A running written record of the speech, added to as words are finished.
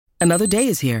Another day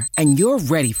is here, and you're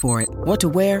ready for it. What to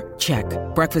wear? Check.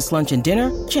 Breakfast, lunch, and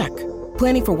dinner? Check.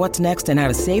 Planning for what's next and how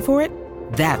to save for it?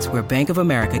 That's where Bank of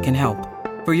America can help.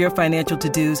 For your financial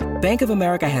to-dos, Bank of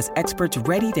America has experts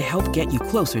ready to help get you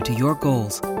closer to your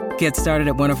goals. Get started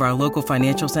at one of our local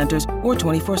financial centers or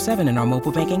 24/7 in our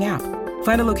mobile banking app.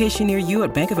 Find a location near you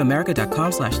at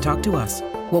bankofamerica.com/talktous.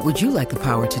 What would you like the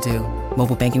power to do?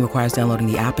 Mobile banking requires downloading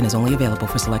the app and is only available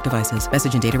for select devices.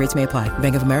 Message and data rates may apply.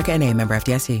 Bank of America N.A., member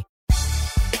FDIC.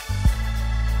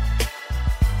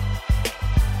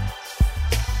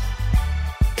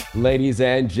 Ladies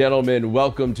and gentlemen,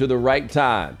 welcome to The Right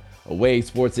Time, a Wave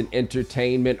Sports and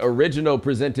Entertainment original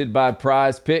presented by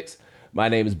Prize Picks. My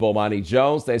name is Bomani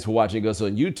Jones. Thanks for watching us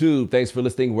on YouTube. Thanks for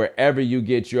listening wherever you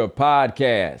get your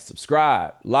podcast.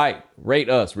 Subscribe, like, rate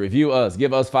us, review us,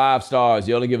 give us 5 stars.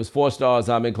 You only give us 4 stars,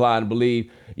 I'm inclined to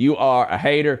believe you are a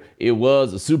hater. It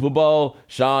was a Super Bowl.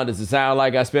 Sean, does it sound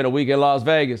like I spent a week in Las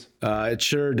Vegas? It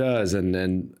sure does,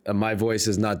 and my voice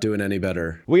is not doing any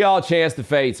better. We all chanced the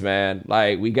fates, man.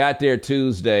 Like, we got there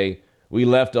Tuesday. We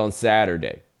left on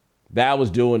Saturday. That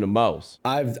was doing the most.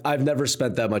 I've never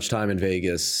spent that much time in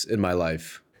Vegas in my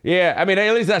life. Yeah, I mean,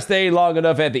 at least I stayed long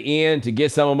enough at the end to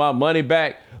get some of my money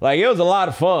back. Like, it was a lot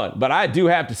of fun, but I do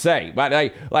have to say, but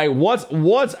like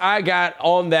once I got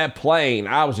on that plane,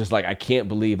 I was just like, I can't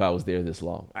believe I was there this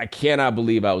long. I cannot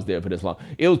believe I was there for this long.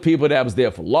 It was people that was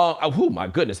there for long. Oh my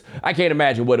goodness. I can't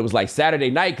imagine what it was like Saturday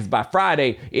night, because by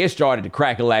Friday, it started to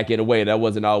crack-a-lack in a way that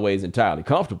wasn't always entirely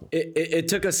comfortable. It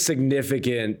took a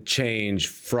significant change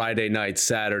Friday night,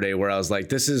 Saturday, where I was like,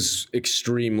 this is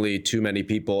extremely too many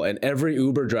people. And every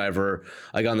Uber driver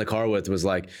I got in the car with was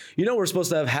like, we're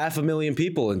supposed to have 500,000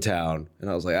 people in town. And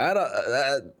I was like,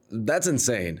 that's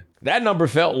insane. That number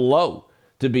felt low,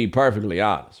 to be perfectly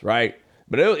honest, right?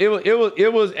 But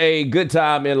it was a good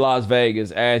time in Las Vegas,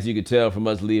 as you could tell from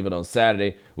us leaving on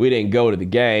Saturday. We didn't go to the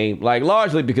game, like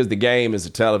largely because the game is a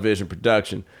television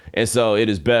production. And so it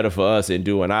is better for us in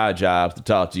doing our jobs to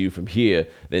talk to you from here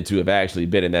than to have actually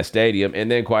been in that stadium. And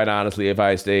then quite honestly, if I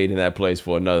had stayed in that place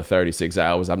for another 36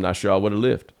 hours, I'm not sure I would have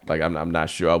lived. Like I'm not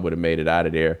sure I would have made it out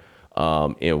of there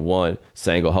in one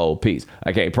single whole piece.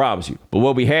 I can't promise you. But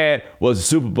what we had was a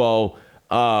Super Bowl.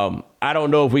 I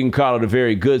don't know if we can call it a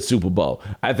very good Super Bowl.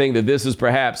 I think that this is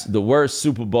perhaps the worst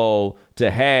Super Bowl to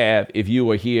have if you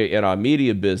were here in our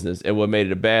media business. And what made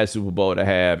it a bad Super Bowl to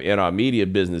have in our media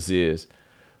business is,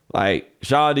 like,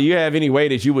 Sean, do you have any way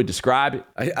that you would describe it?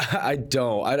 I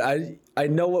don't. I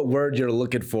know what word you're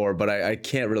looking for, but I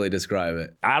can't really describe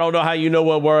it. I don't know how you know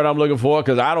what word I'm looking for,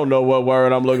 because I don't know what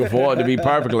word I'm looking for, to be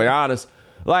perfectly honest.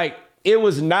 Like, it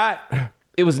was not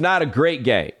a great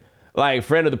game. Like, a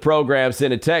friend of the program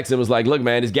sent a text and was like, look,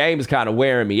 man, this game is kind of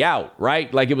wearing me out,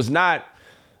 right? Like, it was not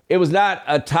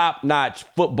a top-notch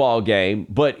football game,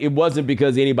 but it wasn't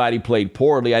because anybody played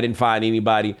poorly. I didn't find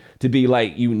anybody to be,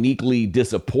 like, uniquely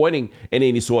disappointing in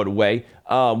any sort of way.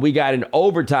 We got an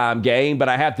overtime game, but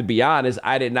I have to be honest,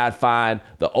 I did not find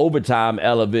the overtime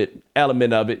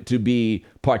element of it to be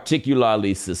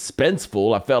particularly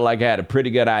suspenseful. I felt like I had a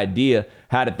pretty good idea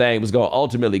how the thing was going to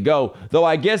ultimately go, though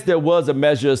I guess there was a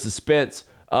measure of suspense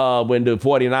when the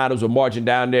 49ers were marching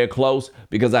down there close,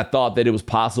 because I thought that it was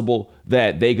possible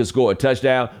that they could score a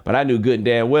touchdown. But I knew good and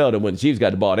damn well that when the Chiefs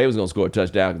got the ball, they was going to score a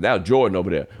touchdown, because that was Jordan over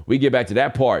there. We get back to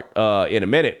that part in a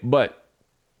minute. But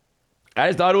I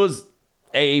just thought it was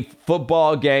a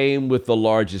football game with the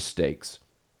largest stakes.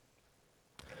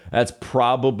 That's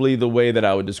probably the way that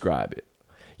I would describe it.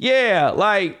 Yeah,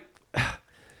 like,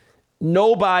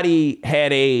 nobody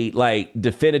had a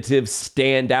definitive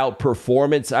standout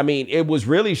performance. I mean, it was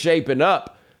really shaping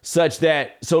up such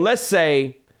that, so let's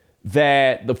say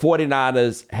that the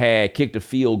 49ers had kicked a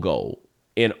field goal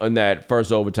in that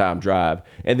first overtime drive,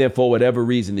 and then for whatever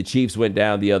reason, the Chiefs went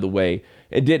down the other way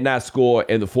and did not score,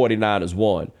 and the 49ers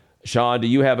won. Sean, do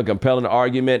you have a compelling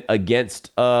argument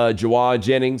against Juwan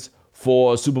Jennings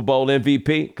for Super Bowl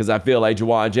MVP? Because I feel like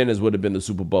Juwan Jennings would have been the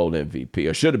Super Bowl MVP,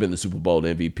 or should have been the Super Bowl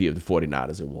MVP of the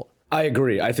 49ers and won. I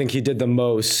agree. I think he did the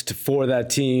most for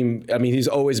that team. I mean, he's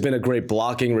always been a great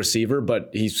blocking receiver, but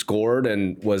he scored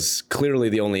and was clearly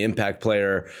the only impact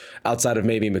player outside of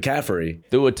maybe McCaffrey.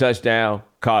 Threw a touchdown,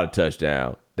 caught a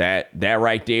touchdown. That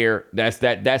right there,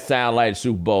 that sound like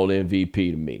Super Bowl MVP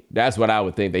to me. That's what I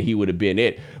would think that he would have been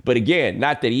it. But again,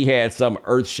 not that he had some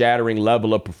earth-shattering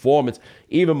level of performance.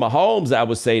 Even Mahomes, I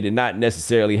would say, did not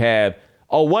necessarily have.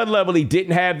 On one level, he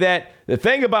didn't have that. The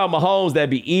thing about Mahomes that'd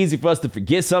be easy for us to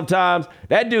forget sometimes,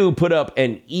 that dude put up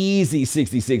an easy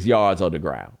 66 yards on the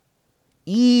ground.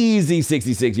 Easy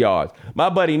 66 yards. My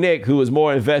buddy Nick, who is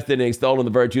more invested in extolling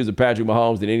the virtues of Patrick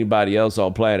Mahomes than anybody else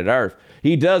on planet Earth,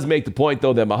 He does make the point,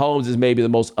 though, that Mahomes is maybe the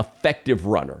most effective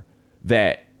runner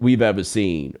that we've ever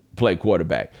seen play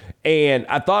quarterback. And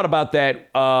I thought about that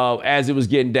as it was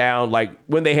getting down, like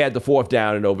when they had the fourth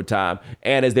down in overtime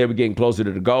and as they were getting closer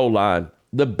to the goal line.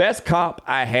 The best comp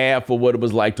I have for what it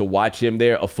was like to watch him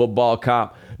there, a football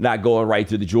comp, not going right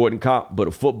to the Jordan comp, but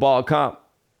a football comp,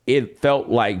 it felt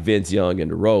like Vince Young in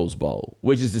the Rose Bowl,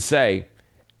 which is to say,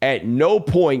 at no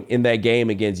point in that game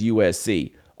against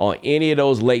USC on any of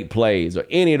those late plays or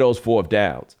any of those fourth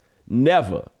downs,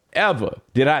 never, ever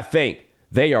did I think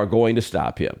they are going to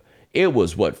stop him. It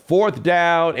was fourth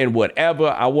down and whatever,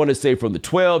 I want to say from the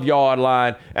 12-yard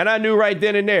line. And I knew right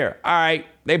then and there, all right,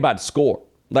 they about to score.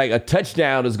 Like a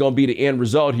touchdown is going to be the end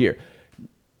result here.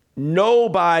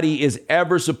 Nobody is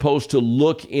ever supposed to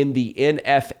look in the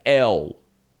NFL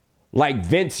like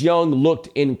Vince Young looked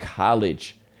in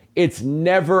college. It's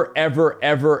never, ever,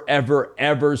 ever, ever,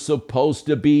 ever supposed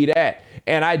to be that.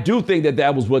 And I do think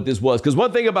that was what this was. Because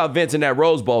one thing about Vince in that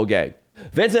Rose Bowl game,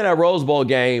 Vince in that Rose Bowl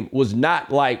game was not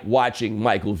like watching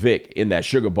Michael Vick in that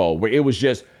Sugar Bowl, where it was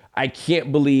just, I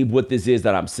can't believe what this is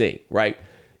that I'm seeing, right?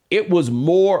 It was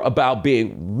more about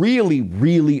being really,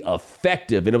 really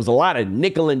effective. And it was a lot of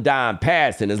nickel and dime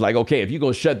passing. It's like, okay, if you're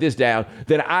going to shut this down,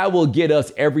 then I will get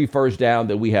us every first down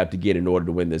that we have to get in order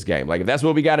to win this game. Like, if that's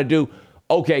what we got to do,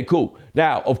 okay, cool.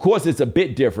 Now, of course, it's a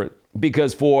bit different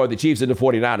because for the Chiefs and the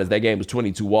 49ers, that game was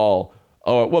 22 all,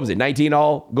 or what was it, 19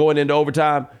 all going into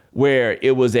overtime, where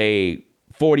it was a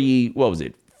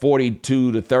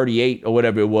 42 to 38 or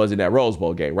whatever it was in that Rose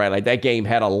Bowl game, right? Like that game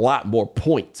had a lot more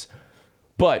points.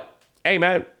 But, hey,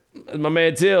 man, as my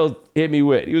man Till hit me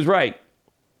with, he was right.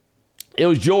 It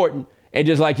was Jordan. And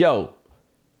just like, yo,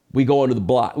 we go into the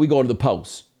block. We go into the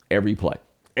post every play.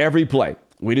 Every play.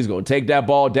 We just going to take that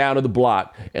ball down to the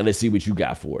block and let's see what you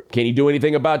got for it. Can he do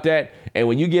anything about that? And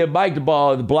when you give Mike the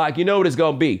ball in the block, you know what it's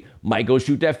going to be. Mike go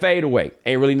shoot that fade away.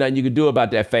 Ain't really nothing you can do about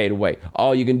that fade away.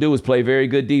 All you can do is play very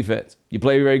good defense. You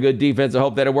play very good defense and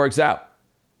hope that it works out.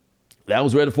 That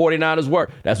was where the 49ers were.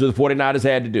 That's what the 49ers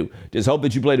had to do. Just hope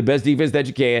that you play the best defense that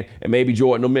you can, and maybe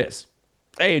Jordan will miss.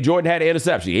 Hey, Jordan had an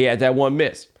interception. He had that one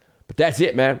miss. But that's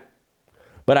it, man.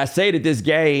 But I say that this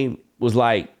game was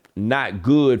like not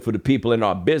good for the people in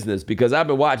our business because I've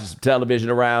been watching some television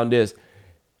around this,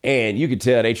 and you can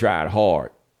tell they tried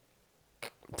hard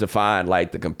to find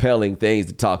like the compelling things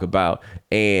to talk about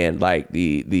and like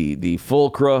the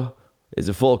fulcra. Is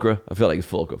it fulcra? I feel like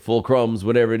it's fulcra. Fulcrums,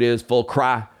 whatever it is,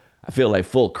 fulcra. I feel like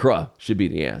fulcra should be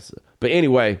the answer. But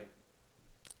anyway,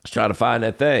 let's try to find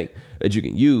that thing that you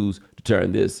can use to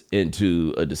turn this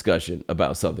into a discussion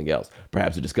about something else,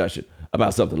 perhaps a discussion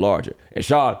about something larger. And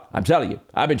Sean, I'm telling you,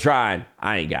 I've been trying.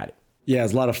 I ain't got it. Yeah,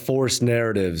 there's a lot of forced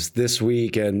narratives this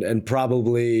week and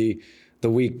probably the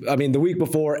week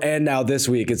before and now this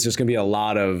week. It's just going to be a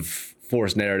lot of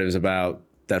forced narratives about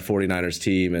that 49ers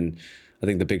team. And I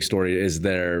think the big story is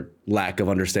their lack of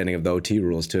understanding of the OT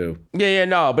rules too.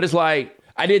 No, but it's like,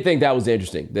 I did think that was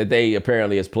interesting that they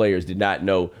apparently as players did not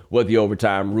know what the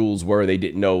overtime rules were. They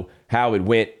didn't know how it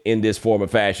went in this form of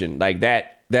fashion. Like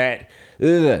that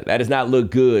does not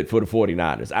look good for the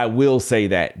 49ers. I will say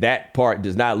that part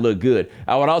does not look good.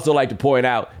 I would also like to point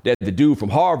out that the dude from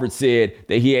Harvard said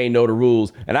that he ain't know the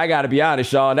rules. And I got to be honest,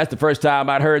 Sean, that's the first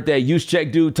time I'd heard that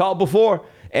USCheck dude talk before.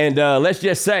 And let's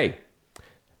just say,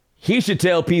 he should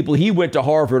tell people he went to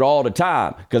Harvard all the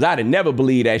time because I'd have never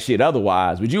believed that shit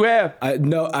otherwise. Would you have? I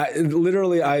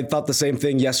thought the same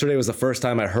thing. Yesterday was the first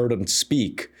time I heard him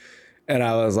speak. And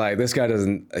I was like, this guy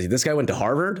went to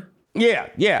Harvard?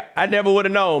 Yeah. I never would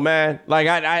have known, man. Like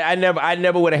I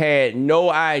never would have had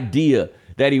no idea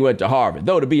that he went to Harvard.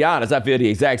 Though, to be honest, I feel the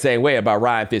exact same way about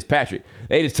Ryan Fitzpatrick.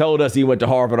 They just told us he went to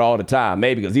Harvard all the time,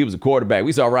 maybe because he was a quarterback.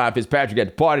 We saw Ryan Fitzpatrick at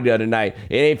the party the other night.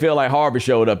 It ain't feel like Harvard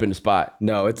showed up in the spot.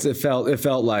 No, it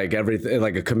felt like everything,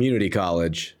 like a community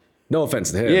college. No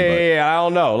offense to him. Yeah, I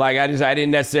don't know. Like I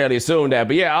didn't necessarily assume that.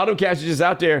 But yeah, all them cats are just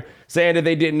out there saying that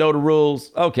they didn't know the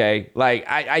rules. Okay. Like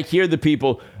I hear the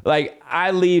people, like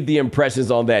I leave the impressions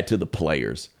on that to the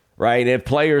players. Right. And if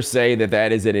players say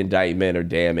that is an indictment or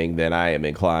damning, then I am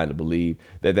inclined to believe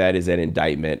that is an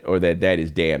indictment or that is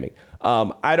damning.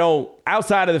 I don't,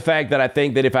 outside of the fact that I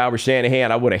think that if I were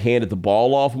Shanahan, I would have handed the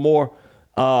ball off more.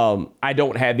 I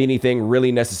don't have anything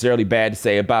really necessarily bad to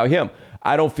say about him.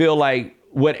 I don't feel like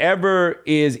whatever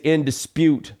is in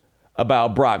dispute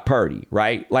about Brock Purdy,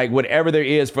 right? Like whatever there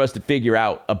is for us to figure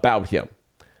out about him,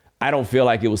 I don't feel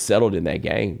like it was settled in that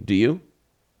game. Do you?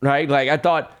 Right? Like I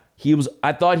didn't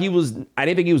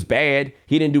think he was bad.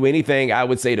 He didn't do anything, I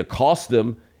would say, to cost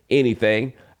them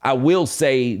anything. I will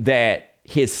say that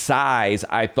his size,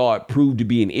 I thought, proved to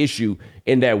be an issue,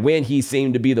 in that when he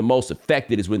seemed to be the most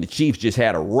affected is when the Chiefs just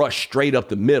had a rush straight up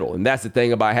the middle. And that's the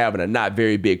thing about having a not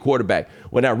very big quarterback.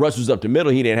 When that rush was up the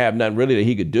middle, he didn't have nothing really that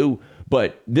he could do.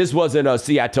 But this wasn't a,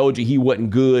 see, I told you he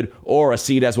wasn't good, or a,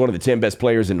 see, that's one of the 10 best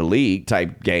players in the league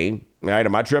type game. All right,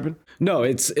 am I tripping? No,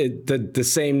 the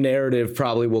same narrative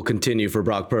probably will continue for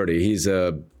Brock Purdy. He's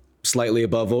a slightly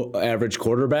above average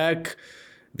quarterback.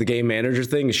 The game manager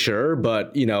thing, sure,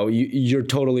 but you're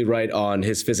totally right on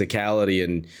his physicality,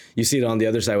 and you see it on the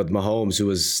other side with Mahomes, who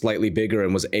was slightly bigger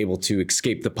and was able to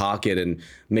escape the pocket and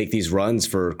make these runs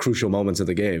for crucial moments of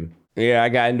the game. Yeah, I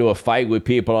got into a fight with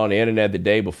people on the internet the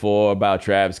day before about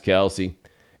Travis Kelce,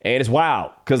 and it's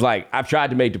wild because I've tried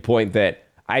to make the point that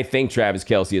I think Travis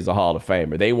Kelce is a Hall of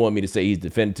Famer. They want me to say he's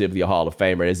definitively a Hall of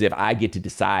Famer, as if I get to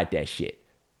decide that shit,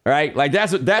 right?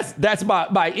 That's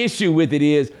my issue with it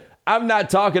is. I'm not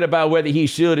talking about whether he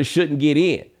should or shouldn't get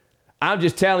in. I'm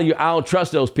just telling you, I don't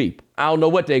trust those people. I don't know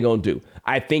what they're going to do.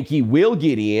 I think he will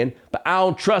get in, but I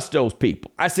don't trust those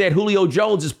people. I said Julio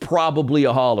Jones is probably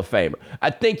a Hall of Famer. I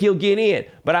think he'll get in,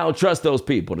 but I don't trust those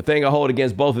people. The thing I hold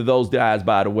against both of those guys,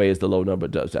 by the way, is the low number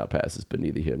of touchdown passes, but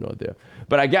neither here nor there.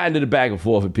 But I got into the back and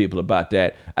forth with people about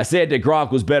that. I said that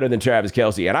Gronk was better than Travis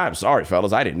Kelce, and I'm sorry,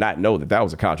 fellas, I did not know that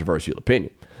was a controversial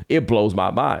opinion. It blows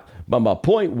my mind. But my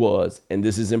point was, and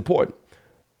this is important,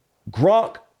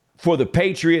 Gronk for the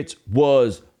Patriots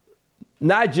was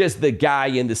not just the guy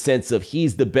in the sense of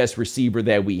he's the best receiver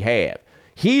that we have.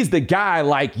 He's the guy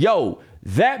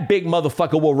that big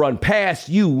motherfucker will run past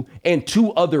you and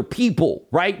two other people,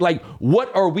 right?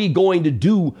 What are we going to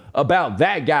do about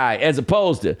that guy, as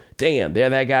opposed to, damn, there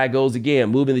that guy goes again,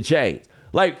 moving the chains.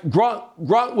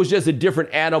 Gronk was just a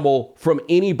different animal from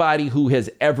anybody who has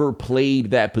ever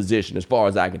played that position, as far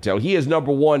as I can tell. He is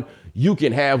number one. You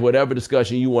can have whatever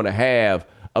discussion you want to have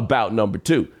about number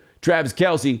two. Travis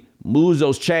Kelce moves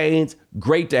those chains,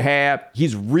 great to have.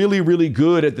 He's really, really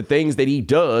good at the things that he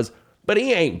does, but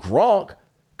he ain't Gronk,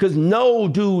 because no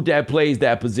dude that plays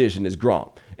that position is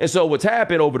Gronk. And so what's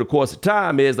happened over the course of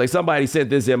time is, somebody sent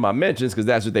this in my mentions because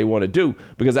that's what they want to do,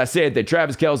 because I said that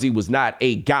Travis Kelce was not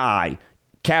a guy,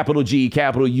 capital G,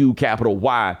 capital U, capital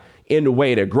Y, in the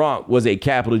way that Gronk was a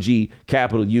capital G,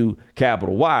 capital U,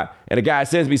 capital Y. And a guy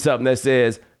sends me something that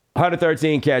says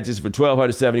 113 catches for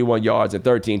 1,271 yards and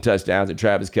 13 touchdowns in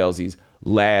Travis Kelce's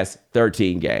last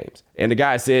 13 games. And the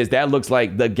guy says that looks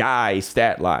like the guy's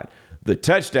stat line. The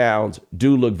touchdowns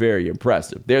do look very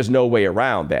impressive. There's no way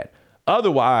around that.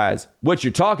 Otherwise, what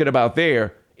you're talking about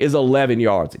there is 11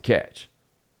 yards a catch.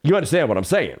 You understand what I'm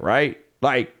saying, right?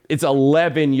 It's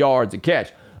 11 yards a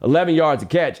catch. 11 yards a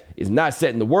catch is not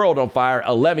setting the world on fire.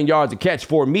 11 yards a catch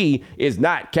for me is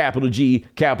not capital G,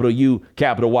 capital U,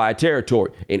 capital Y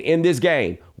territory. And in this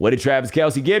game, what did Travis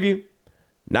Kelce give you?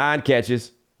 9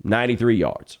 catches, 93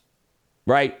 yards,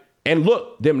 right? And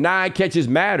look, them 9 catches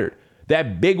mattered.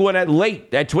 That big one at late,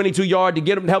 that 22-yard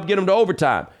to help get him to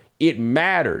overtime, it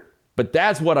mattered. But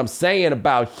that's what I'm saying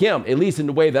about him, at least in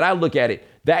the way that I look at it.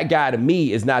 That guy to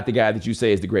me is not the guy that you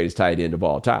say is the greatest tight end of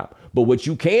all time. But what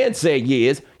you can say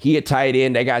is he a tight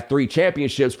end that got 3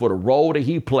 championships for the role that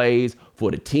he plays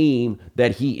for the team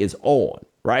that he is on,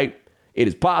 right? It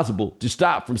is possible to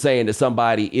stop from saying that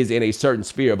somebody is in a certain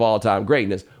sphere of all-time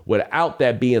greatness without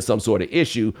that being some sort of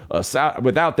issue,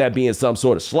 without that being some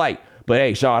sort of slight. But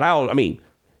hey, Sean,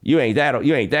 you ain't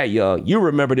that young. You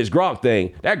remember this Gronk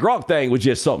thing. That Gronk thing was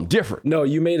just something different. No,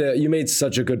 you made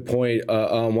such a good point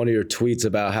on one of your tweets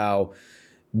about how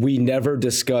we never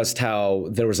discussed how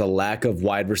there was a lack of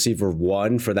wide receiver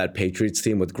one for that Patriots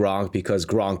team with Gronk, because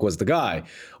Gronk was the guy,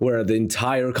 where the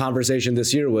entire conversation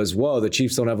this year was, whoa, the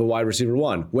Chiefs don't have a wide receiver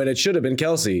one, when it should have been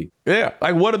Kelce. Yeah,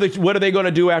 what are they going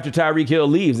to do after Tyreek Hill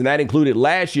leaves? And that included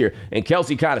last year. And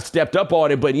Kelce kind of stepped up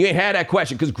on it, but you ain't had that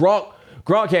question because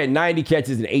Gronk had 90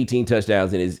 catches and 18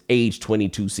 touchdowns in his age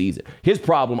 22 season. His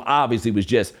problem obviously was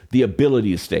just the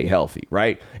ability to stay healthy,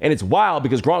 right? And it's wild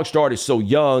because Gronk started so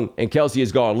young and Kelce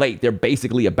has gone late. They're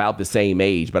basically about the same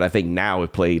age, but I think now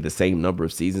have played the same number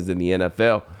of seasons in the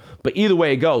NFL. But either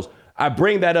way it goes, I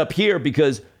bring that up here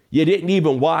because you didn't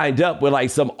even wind up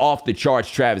with some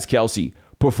off-the-charts Travis Kelce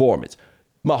performance.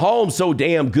 Mahomes so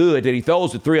damn good that he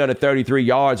throws for 333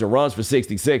 yards and runs for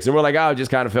 66. And we're like, it just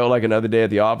kind of felt like another day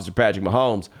at the office for Patrick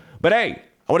Mahomes. But hey,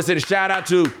 I want to say a shout out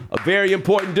to a very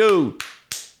important dude,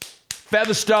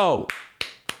 Featherstone.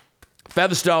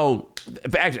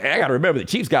 Actually, I got to remember the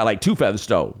Chiefs got 2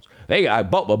 Featherstones. They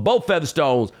got both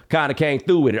Featherstones kind of came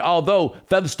through with it. Although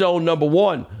Featherstone number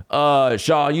 1,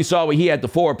 Sean, you saw when he had the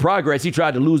forward progress, he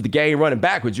tried to lose the game running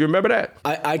backwards. You remember that?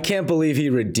 I can't believe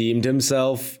he redeemed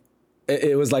himself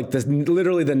it was like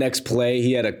literally the next play.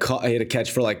 He had a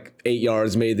catch for like 8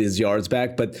 yards, made his yards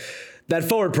back. But that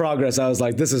forward progress, I was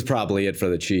like, this is probably it for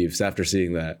the Chiefs after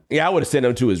seeing that. Yeah, I would have sent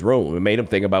him to his room and made him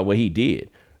think about what he did.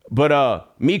 But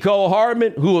Mecole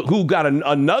Hardman, who got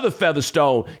another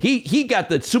Featherstone, he got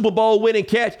the Super Bowl winning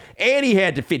catch, and he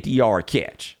had the 50-yard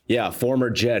catch. Yeah, former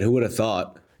Jet. Who would have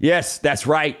thought? Yes, that's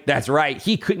right. That's right.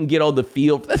 He couldn't get on the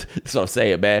field. That's what I'm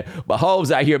saying, man.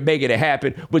 Mahomes out here making it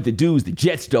happen with the dudes the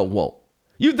Jets don't want.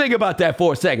 You think about that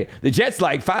for a second. The Jets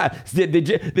like five. The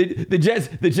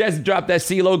Jets dropped that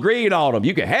CeeLo Green on them.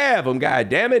 You can have him, God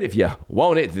damn it, if you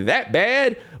want it that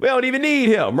bad. We don't even need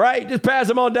him, right? Just pass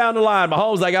him on down the line.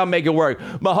 Mahomes like, I'll make it work.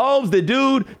 Mahomes, the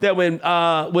dude that when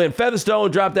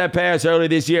Featherstone dropped that pass earlier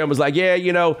this year and was like, yeah,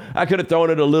 I could have thrown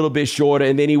it a little bit shorter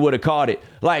and then he would have caught it.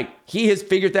 Like, he has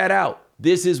figured that out.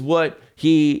 This is what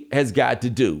he has got to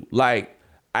do. Like,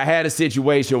 I had a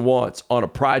situation once on a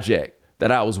project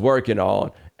that I was working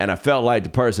on, and I felt like the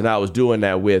person I was doing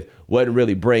that with wasn't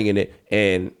really bringing it,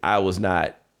 and I was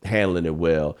not handling it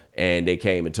well, and they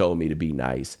came and told me to be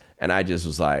nice, and I just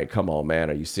was like, come on,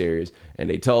 man, are you serious? And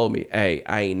they told me, hey,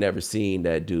 I ain't never seen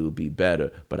that dude be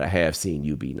better, but I have seen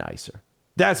you be nicer.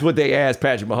 That's what they asked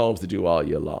Patrick Mahomes to do all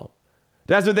year long.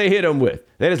 That's what they hit him with.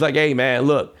 They're just like, hey, man,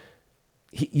 look,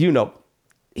 he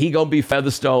gonna be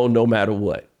Featherstone no matter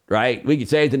what. Right? We can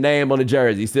change the name on the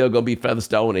jersey. He's still going to be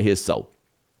Featherstone in his soul.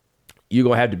 You're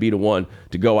going to have to be the one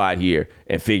to go out here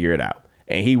and figure it out.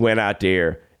 And he went out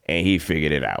there and he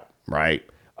figured it out, right?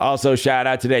 Also, shout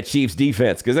out to that Chiefs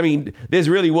defense. Because, this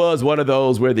really was one of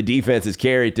those where the defense has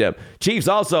carried them. Chiefs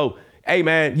also, hey,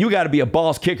 man, you got to be a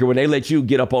boss kicker when they let you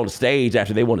get up on the stage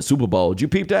after they won the Super Bowl. Did you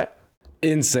peep that?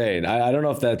 Insane. I don't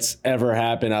know if that's ever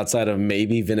happened outside of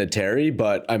maybe Vinatieri,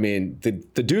 but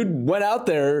the dude went out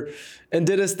there and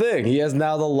did his thing. He has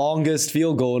now the longest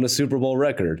field goal in a Super Bowl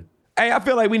record. Hey, I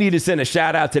feel like we need to send a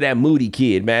shout out to that Moody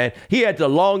kid, man. He had the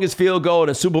longest field goal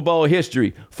in Super Bowl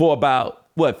history for about,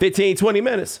 15, 20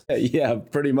 minutes? Yeah,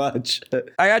 pretty much.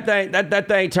 I think that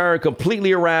thing turned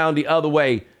completely around the other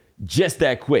way just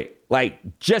that quick.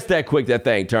 Just that quick, that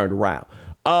thing turned around.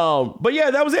 But yeah,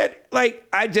 that was it.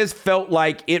 I just felt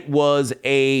like it was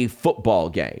a football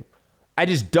game. I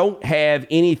just don't have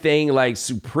anything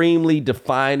supremely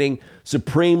defining,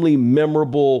 supremely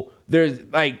memorable. There's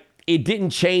it didn't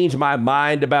change my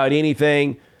mind about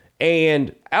anything.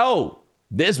 And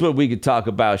this is what we could talk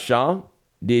about, Sean.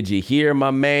 Did you hear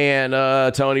my man,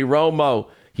 Tony Romo?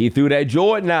 He threw that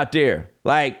Jordan out there.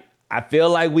 I feel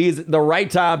like we, the right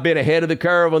time, been ahead of the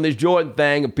curve on this Jordan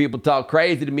thing, and people talk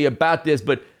crazy to me about this,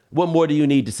 but what more do you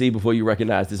need to see before you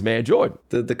recognize this man, Jordan?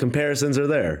 The comparisons are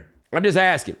there. I'm just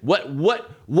asking,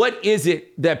 what is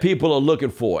it that people are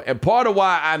looking for? And part of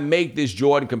why I make this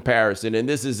Jordan comparison, and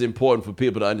this is important for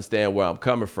people to understand where I'm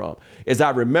coming from, is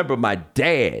I remember my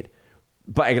dad,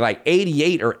 by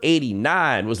 88 or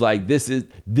 89, was like, this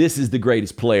is the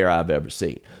greatest player I've ever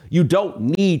seen. You don't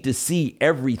need to see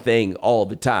everything all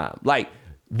the time.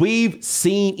 We've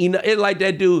seen, like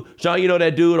that dude, Sean,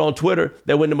 that dude on Twitter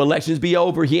that when the elections be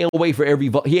over, he ain't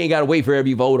got to wait for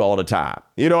every vote all the time.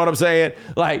 You know what I'm saying?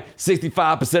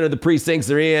 65% of the precincts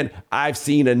are in. I've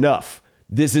seen enough.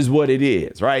 This is what it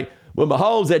is, right? When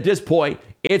Mahomes at this point,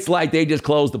 it's like they just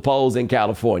closed the polls in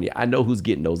California. I know who's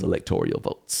getting those electoral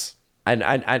votes. I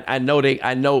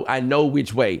know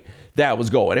which way that was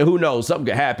going. And who knows, something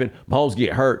could happen. Mahomes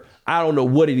get hurt. I don't know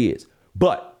what it is.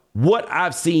 But what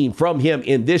I've seen from him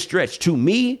in this stretch, to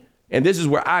me, and this is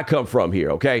where I come from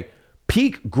here, okay?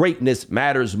 Peak greatness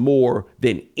matters more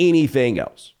than anything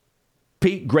else.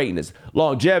 Peak greatness.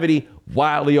 Longevity,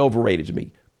 wildly overrated to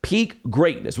me. Peak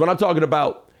greatness. When I'm talking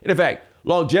about, and in fact,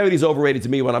 longevity is overrated to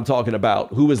me when I'm talking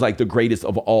about who is the greatest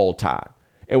of all time.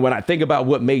 And when I think about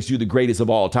what makes you the greatest of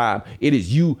all time, it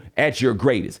is you at your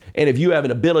greatest. And if you have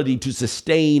an ability to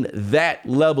sustain that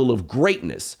level of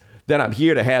greatness, then I'm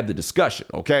here to have the discussion,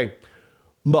 okay?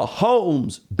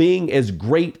 Mahomes being as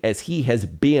great as he has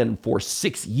been for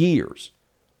 6 years,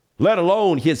 let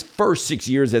alone his first 6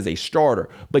 years as a starter,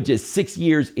 but just 6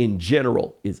 years in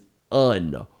general, is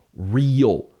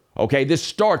unreal, okay? This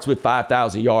starts with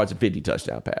 5,000 yards and 50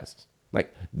 touchdown passes.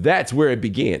 That's where it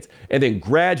begins. And then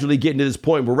gradually getting to this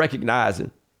point, we're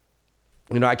recognizing,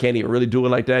 I can't even really do it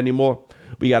like that anymore.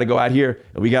 We got to go out here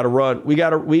and we got to run. We got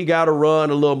to run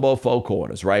a little more four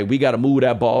corners, right? We got to move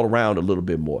that ball around a little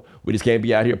bit more. We just can't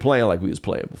be out here playing like we was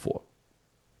playing before.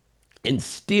 And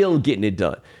still getting it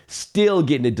done,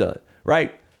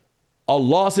 right? A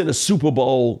loss in a Super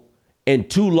Bowl and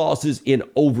 2 losses in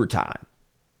overtime.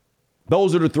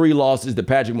 Those are the 3 losses that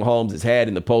Patrick Mahomes has had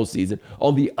in the postseason.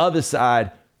 On the other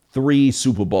side, 3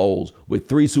 Super Bowls with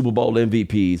 3 Super Bowl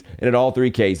MVPs, and in all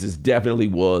 3 cases, definitely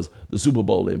was the Super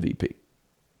Bowl MVP.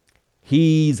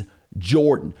 He's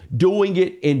Jordan, doing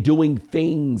it and doing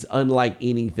things unlike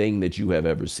anything that you have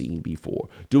ever seen before,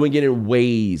 doing it in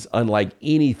ways unlike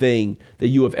anything that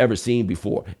you have ever seen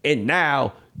before, and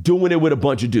now doing it with a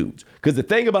bunch of dudes. Because the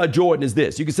thing about Jordan is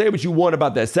this: you can say what you want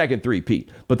about that second three-peat,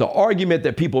 but the argument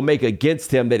that people make against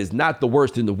him that is not the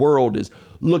worst in the world is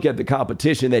look at the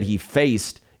competition that he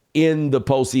faced in the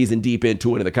postseason, deep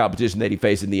into it, and the competition that he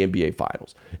faced in the NBA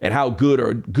Finals, and how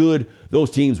good those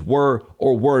teams were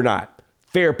or were not.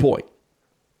 Fair point.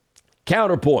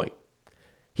 Counterpoint.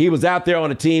 He was out there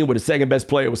on a team where the second best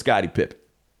player was Scottie Pippen.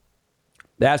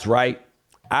 That's right.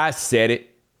 I said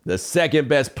it. The second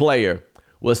best player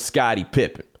was Scottie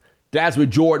Pippen. That's what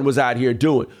Jordan was out here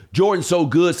doing. Jordan's so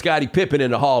good, Scottie Pippen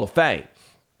in the Hall of Fame.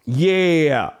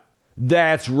 Yeah,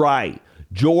 that's right.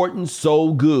 Jordan's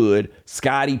so good,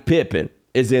 Scottie Pippen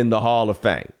is in the Hall of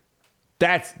Fame.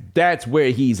 That's where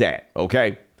he's at,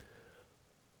 okay?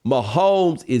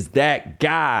 Mahomes is that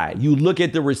guy. You look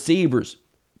at the receivers,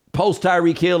 post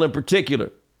Tyreek Hill in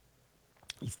particular.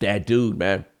 He's that dude,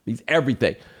 man. He's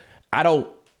everything.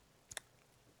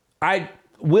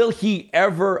 Will he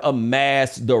ever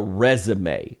amass the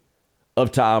resume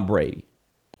of Tom Brady?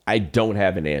 I don't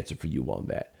have an answer for you on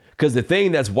that. Because the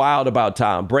thing that's wild about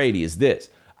Tom Brady is this.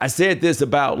 I said this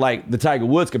about like the Tiger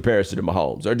Woods comparison to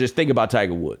Mahomes, or just think about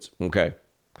Tiger Woods, okay?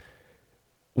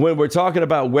 When we're talking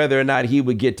about whether or not he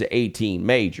would get to 18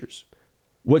 majors,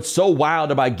 what's so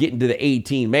wild about getting to the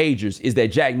 18 majors is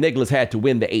that Jack Nicklaus had to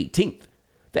win the 18th.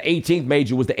 The 18th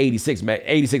major was the 86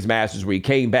 Masters, where he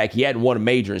came back. He hadn't won a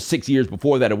major in 6 years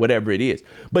before that, or whatever it is.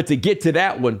 But to get to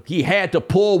that one, he had to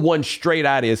pull one straight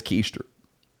out of his keister.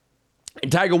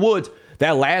 And Tiger Woods,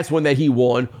 that last one that he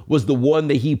won was the one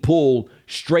that he pulled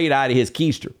straight out of his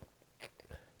keister.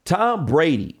 Tom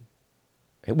Brady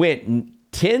went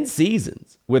 10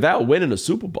 seasons without winning a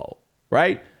Super Bowl,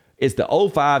 right? It's the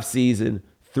 05 season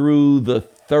through the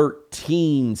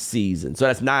 13 season. So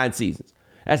that's 9 seasons.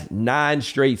 That's 9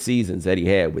 straight seasons that he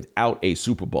had without a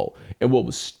Super Bowl. And what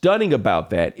was stunning about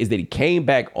that is that he came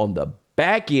back on the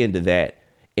back end of that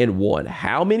and won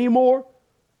how many more?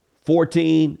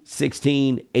 14,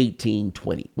 16, 18,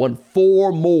 20. Won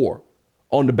 4 more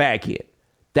on the back end.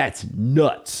 That's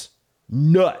nuts.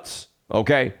 Nuts.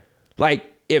 Okay?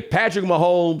 Like, if Patrick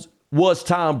Mahomes was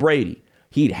Tom Brady,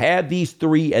 he'd have these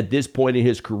 3 at this point in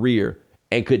his career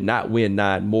and could not win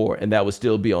 9 more, and that would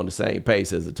still be on the same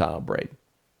pace as a Tom Brady.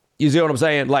 You see what I'm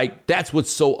saying? Like, that's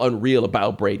what's so unreal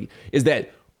about Brady, is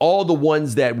that all the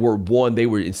ones that were won, they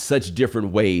were in such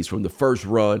different ways from the first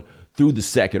run through the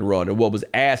second run and what was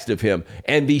asked of him.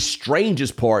 And the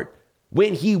strangest part,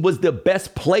 when he was the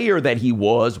best player that he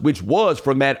was, which was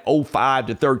from that 05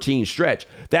 to 13 stretch,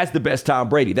 that's the best Tom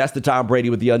Brady. That's the Tom Brady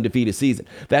with the undefeated season.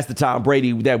 That's the Tom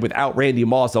Brady that without Randy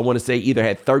Moss, I want to say either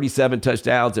had 37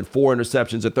 touchdowns and 4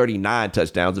 interceptions or 39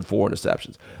 touchdowns and 4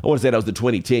 interceptions. I want to say that was the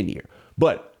 2010 year.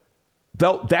 But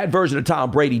that version of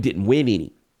Tom Brady didn't win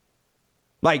any.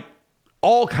 Like,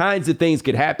 all kinds of things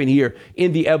could happen here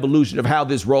in the evolution of how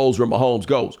this rolls where Mahomes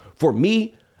goes. For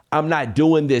me, I'm not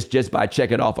doing this just by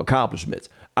checking off accomplishments.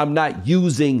 I'm not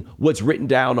using what's written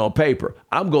down on paper.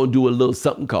 I'm going to do a little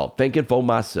something called thinking for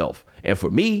myself. And for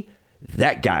me,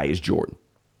 that guy is Jordan.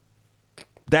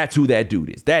 That's who that dude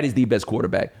is. That is the best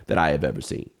quarterback that I have ever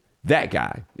seen. That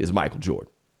guy is Michael Jordan.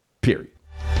 Period.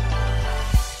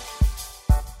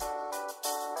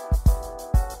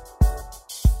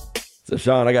 So,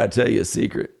 Sean, I got to tell you a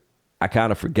secret. I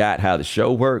kind of forgot how the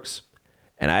show works.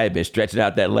 And I had been stretching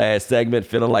out that last segment,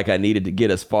 feeling like I needed to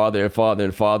get us farther and farther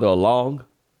and farther along,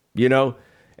 you know,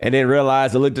 and then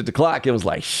realized I looked at the clock and was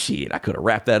like, shit, I could have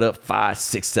wrapped that up 5,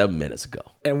 6, 7 minutes ago.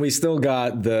 And we still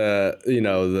got the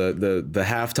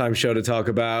halftime show to talk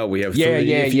about. We have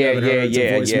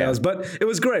voicemails, but it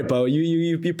was great, Bo.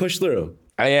 You pushed through.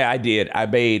 Yeah, I did. I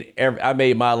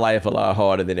made my life a lot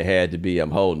harder than it had to be.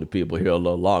 I'm holding the people here a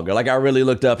little longer. Like, I really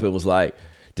looked up and was like,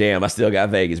 damn, I still got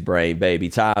Vegas brain, baby.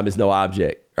 Time is no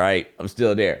object, right? I'm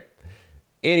still there.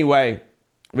 Anyway,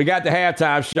 we got the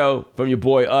halftime show from your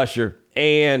boy Usher.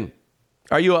 And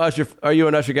are you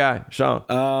an Usher guy, Sean?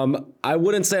 I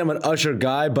wouldn't say I'm an Usher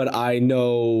guy, but I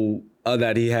know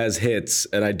that he has hits,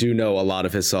 and I do know a lot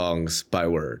of his songs by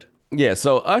word. Yeah,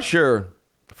 so Usher,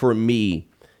 for me,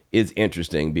 is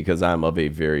interesting because I'm of a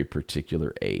very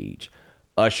particular age.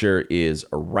 Usher is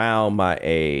around my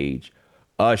age.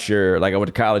 Usher, like, I went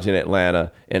to college in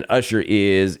Atlanta, and Usher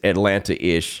is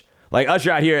Atlanta-ish. Like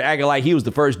Usher out here acting like he was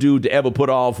the first dude to ever put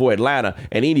on for Atlanta,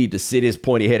 and he need to sit his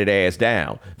pointy headed ass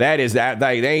down. That is that.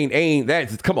 Like, they ain't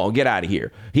that. Come on, get out of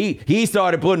here. He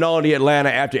started putting on the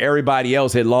Atlanta after everybody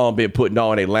else had long been putting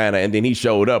on Atlanta, and then he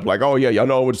showed up like, oh yeah, y'all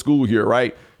know I went to school here,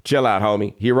 right? Chill out,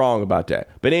 homie. He wrong about that.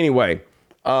 But anyway,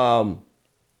 so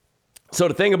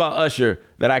the thing about Usher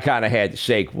that I kind of had to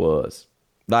shake was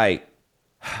like,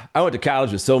 I went to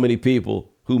college with so many people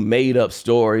who made up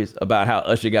stories about how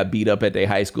Usher got beat up at their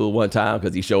high school one time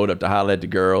because he showed up to holler at the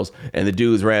girls and the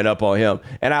dudes ran up on him.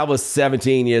 And I was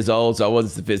 17 years old, so I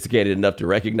wasn't sophisticated enough to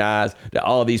recognize that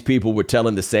all these people were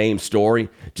telling the same story,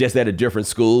 just at a different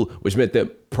school, which meant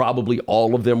that probably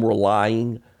all of them were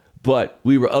lying. But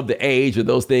we were of the age of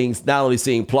those things not only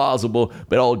seem plausible,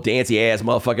 but old dancy ass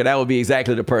motherfucker, that would be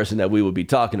exactly the person that we would be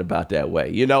talking about that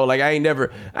way. You know, like I ain't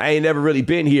never really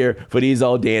been here for these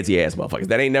old dancy ass motherfuckers.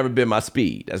 That ain't never been my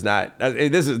speed. This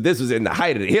was in the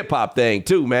height of the hip hop thing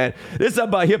too, man. This is something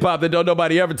about hip hop that don't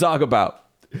nobody ever talk about.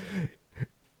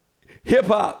 Hip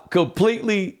hop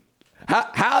completely.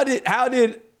 How did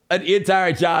an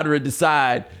entire genre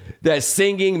decide that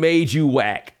singing made you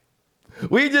whack?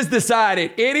 We just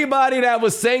decided anybody that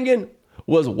was singing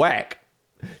was whack.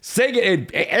 Singing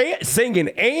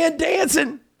and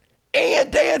dancing.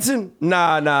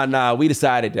 Nah. We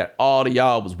decided that all of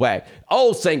y'all was whack.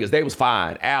 Old singers, they was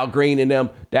fine. Al Green and them,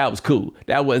 that was cool.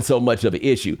 That wasn't so much of an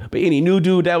issue. But any new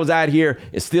dude that was out here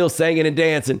and still singing and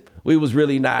dancing, we was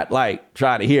really not like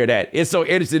trying to hear that. It's so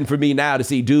interesting for me now to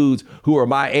see dudes who are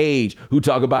my age who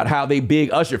talk about how they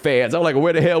big Usher fans. I'm like,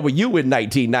 where the hell were you in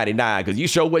 1999? Because you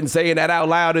sure wasn't saying that out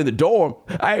loud in the dorm.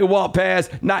 I ain't walked past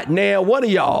not now one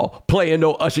of y'all playing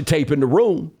no Usher tape in the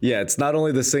room. Yeah, it's not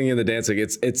only the singing and the dancing.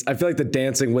 It's I feel like the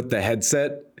dancing with the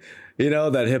headset. You know,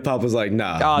 that hip hop was like,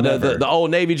 nah. Oh, the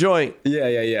old Navy joint.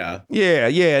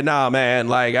 Yeah. Nah, man.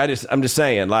 Like, I'm just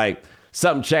saying, like,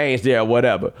 something changed there or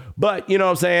whatever. But you know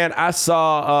what I'm saying? I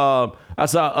saw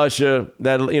Usher,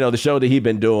 that, you know, the show that he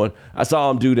been doing. I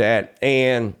saw him do that,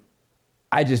 and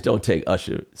I just don't take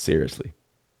Usher seriously.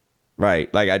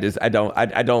 Right? Like, I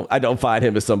don't find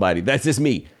him as somebody. That's just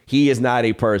me. He is not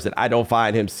a person. I don't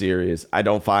find him serious. I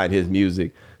don't find his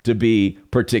music to be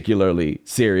particularly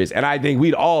serious. And I think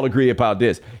we'd all agree about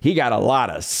this. He got a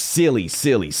lot of silly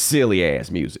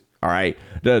ass music. All right.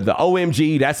 The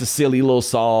OMG, that's a silly little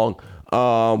song.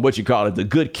 What you call it? The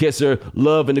Good Kisser,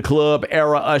 Love in the Club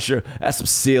era Usher. That's some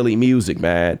silly music,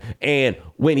 man. And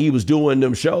when he was doing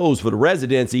them shows for the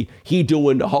residency, he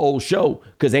doing the whole show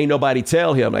because ain't nobody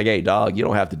tell him like, hey, dog, you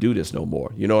don't have to do this no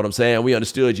more. You know what I'm saying? We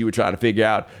understood you were trying to figure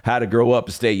out how to grow up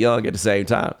and stay young at the same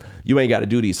time. You ain't got to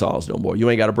do these songs no more. You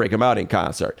ain't got to break them out in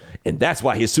concert. And that's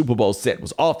why his Super Bowl set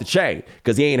was off the chain,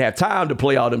 because he ain't have time to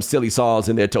play all them silly songs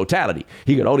in their totality.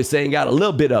 He could only sing out a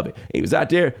little bit of it. He was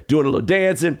out there doing a little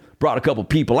dancing, brought a couple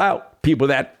people out, people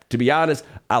that, to be honest,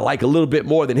 I like a little bit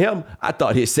more than him. I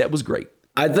thought his set was great.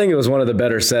 I think it was one of the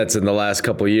better sets in the last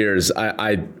couple of years.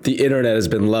 The internet has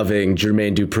been loving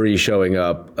Jermaine Dupri showing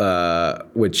up,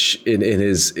 which in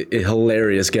his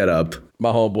hilarious getup.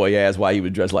 My homeboy asked why he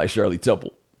was dressed like Shirley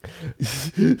Temple. I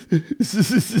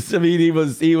mean, he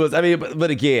was. I mean,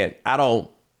 but again, I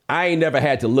ain't never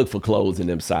had to look for clothes in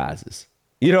them sizes.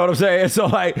 You know what I'm saying? So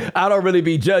like, I don't really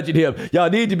be judging him. Y'all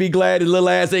need to be glad his little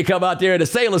ass ain't come out there in a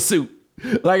sailor suit.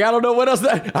 Like, I don't know what else.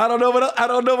 I don't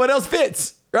know what else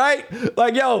fits. Right?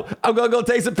 Like, yo, I'm gonna go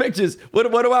take some pictures.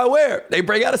 What do I wear? They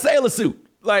bring out a sailor suit.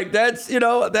 Like, that's, you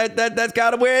know, that's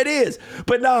kind of where it is.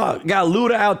 But no, got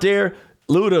Luda out there.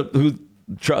 Luda, who,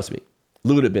 trust me,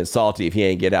 Luda been salty if he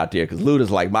ain't get out there, because Luda's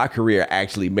like, my career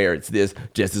actually merits this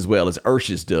just as well as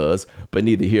Usher's does, but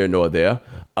neither here nor there.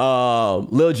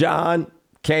 Lil Jon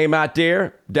came out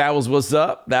there. That was what's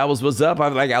up. I was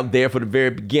like out there for the very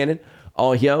beginning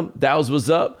on him. That was what's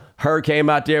up. Her came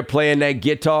out there playing that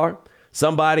guitar.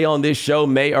 Somebody on this show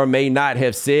may or may not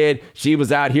have said she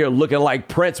was out here looking like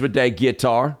Prince with that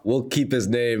guitar. We'll keep his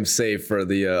name safe for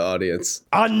the audience.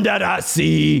 Under the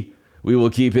sea. We will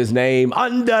keep his name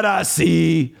under the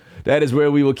sea. That is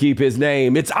where we will keep his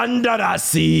name. It's under the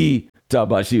sea. Talk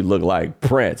about she looked like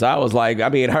Prince. I was like, I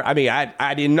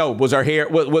didn't know. Was her hair,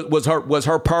 was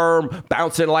her perm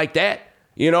bouncing like that?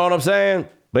 You know what I'm saying?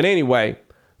 But anyway,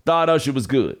 thought Usher was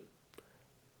good.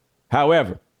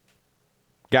 However,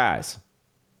 guys,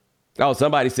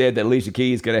 somebody said that Alicia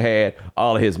Keys could have had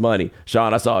all of his money.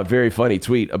 Sean, I saw a very funny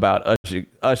tweet about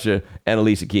Usher and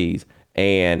Alicia Keys,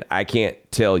 and I can't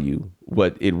tell you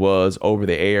what it was over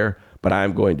the air, but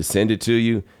I'm going to send it to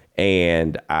you,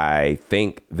 and I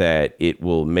think that it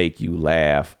will make you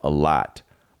laugh a lot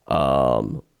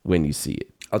when you see it.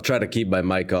 I'll try to keep my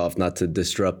mic off, not to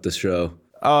disrupt the show.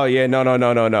 Oh, yeah, no.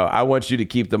 I want you to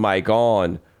keep the mic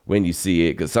on when you see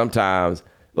it, because sometimes,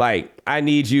 like, I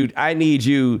need you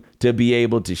to be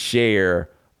able to share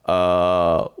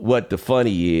what the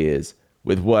funny is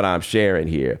with what I'm sharing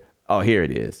here. Oh, here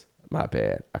it is. My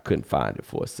bad. I couldn't find it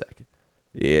for a second.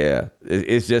 Yeah,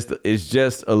 it's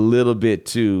just a little bit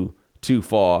too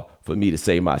far for me to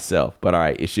say myself. But all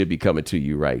right, it should be coming to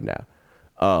you right now.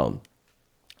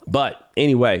 But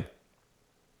anyway,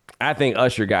 I think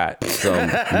Usher got some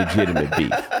legitimate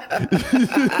beef.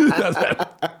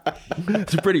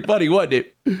 It's pretty funny, wasn't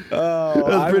it? Oh,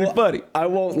 That's pretty funny. I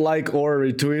won't like or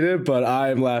retweet it, but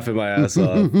I'm laughing my ass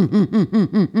off.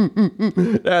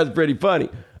 That's pretty funny.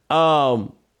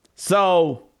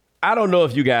 So I don't know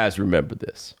if you guys remember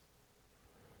this,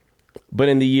 but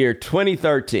in the year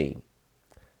 2013,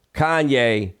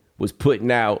 Kanye was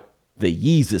putting out the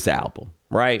Yeezus album,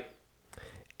 right?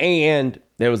 And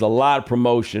there was a lot of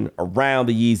promotion around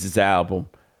the Yeezus album.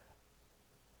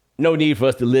 No need for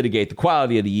us to litigate the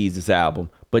quality of the Yeezus album,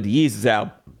 but the Yeezus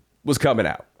album was coming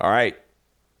out, all right?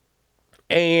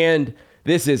 And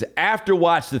this is after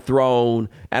Watch the Throne,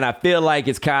 and I feel like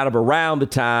it's kind of around the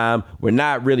time we're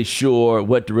not really sure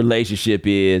what the relationship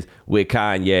is with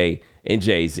Kanye and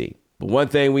Jay-Z. But one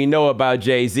thing we know about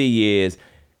Jay-Z is,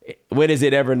 when is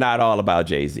it ever not all about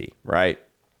Jay-Z, right?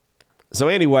 So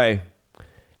anyway,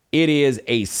 it is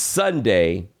a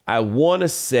Sunday. I want to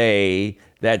say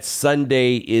that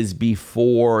Sunday is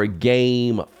before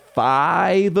Game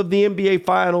 5 of the NBA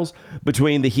Finals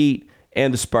between the Heat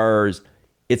and the Spurs.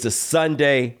 It's a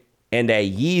Sunday, and that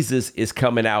Yeezus is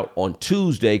coming out on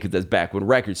Tuesday, because that's back when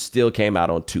records still came out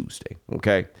on Tuesday,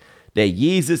 okay? That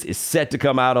Yeezus is set to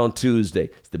come out on Tuesday.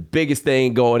 It's the biggest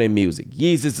thing going in music.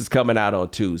 Yeezus is coming out on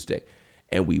Tuesday.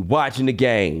 And we watching the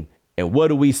game, and what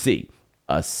do we see?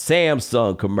 A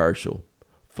Samsung commercial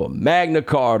for Magna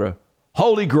Carta,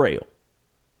 Holy Grail,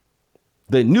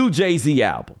 the new Jay-Z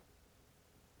album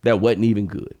that wasn't even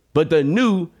good, but the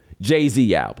new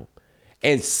Jay-Z album.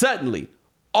 And suddenly,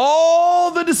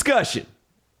 all the discussion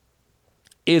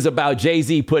is about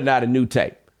Jay-Z putting out a new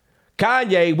tape.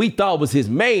 Kanye, we thought was his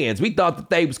mans. We thought that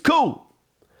they was cool.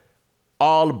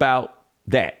 All about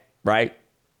that, right?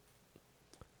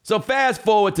 So fast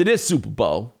forward to this Super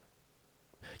Bowl.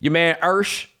 Your man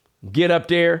Usher get up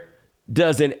there,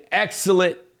 does an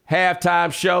excellent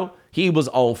halftime show. He was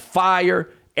on fire.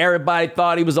 Everybody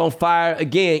thought he was on fire.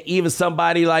 Again, even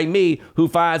somebody like me who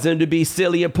finds him to be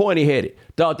silly and pointy-headed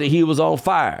thought that he was on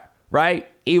fire, right?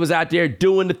 He was out there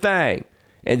doing the thing.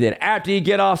 And then after he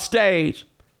get off stage,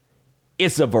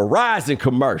 it's a Verizon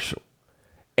commercial.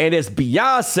 And it's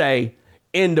Beyonce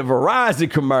in the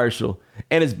Verizon commercial.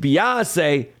 And it's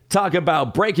Beyonce talking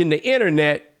about breaking the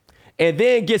internet, and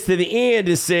then gets to the end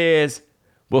and says,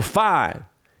 well, fine.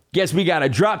 Guess we got to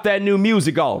drop that new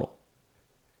music on them.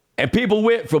 And people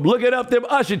went from looking up them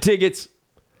Usher tickets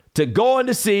to going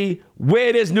to see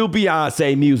where this new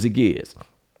Beyonce music is.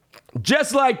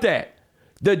 Just like that,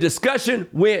 the discussion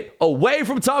went away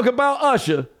from talking about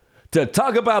Usher to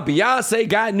talk about Beyonce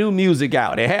got new music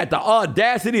out. It had the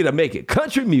audacity to make it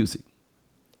country music.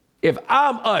 If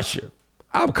I'm Usher,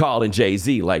 I'm calling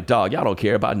Jay-Z like, dog, y'all don't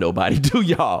care about nobody, do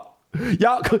y'all?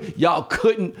 Y'all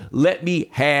couldn't let me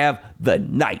have the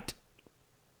night.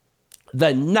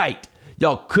 The night.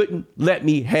 Y'all couldn't let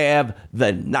me have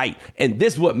the night. And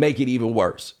this would make it even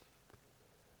worse.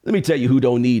 Let me tell you who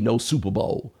don't need no Super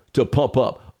Bowl to pump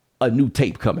up a new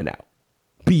tape coming out.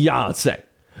 Beyonce.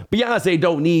 Beyonce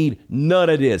don't need none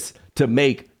of this to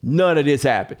make none of this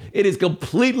happen. It is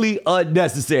completely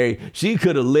unnecessary. She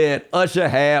could have let Usher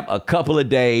have a couple of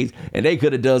days and they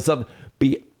could have done something.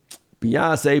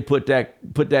 Beyonce put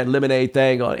that Lemonade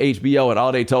thing on HBO, and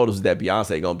all they told us was that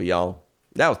Beyonce gonna be on.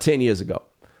 That was 10 years ago.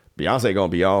 Beyonce gonna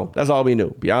be on. That's all we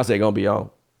knew. Beyonce gonna be on.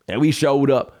 And we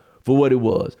showed up for what it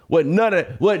was. What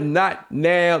not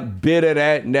now bit of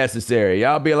that necessary.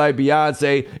 Y'all be like,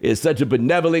 Beyonce is such a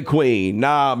benevolent queen.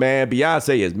 Nah, man,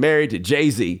 Beyonce is married to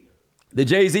Jay-Z. The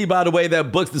Jay-Z, by the way,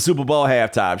 that books the Super Bowl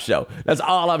halftime show. That's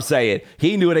all I'm saying.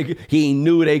 He knew they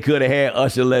could have had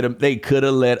Usher they could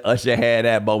have let Usher have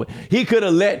that moment. He could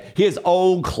have let his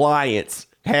own clients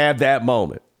have that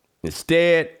moment.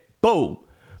 Instead, boom,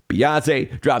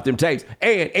 Beyonce dropped them tapes.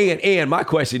 And my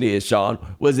question is, Sean,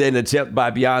 was it an attempt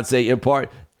by Beyonce in part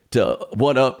to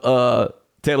one up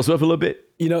Taylor Swift a little bit?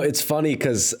 You know, it's funny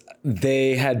because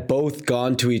they had both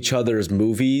gone to each other's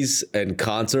movies and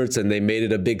concerts, and they made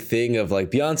it a big thing of like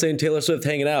Beyonce and Taylor Swift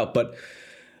hanging out. But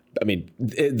I mean,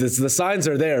 the signs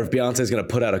are there if Beyonce's going to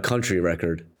put out a country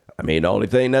record. I mean, the only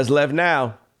thing that's left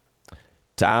now,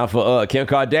 time for Kim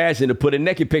Kardashian to put a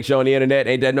naked picture on the internet.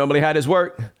 Ain't that normally how this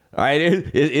works? All right,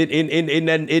 isn't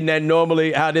that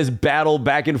normally how this battle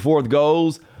back and forth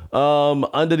goes?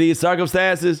 under these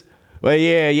circumstances.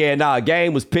 Well,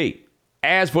 Game was peak.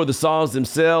 As for the songs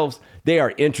themselves, they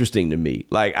are interesting to me.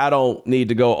 Like, I don't need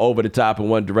to go over the top in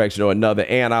one direction or another.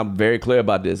 And I'm very clear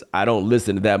about this. I don't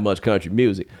listen to that much country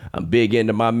music. I'm big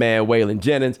into my man Waylon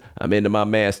Jennings. I'm into my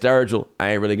man Sturgill.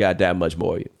 I ain't really got that much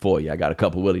more for you. I got a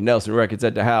couple Willie Nelson records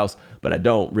at the house, but I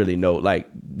don't really know. Like,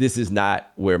 this is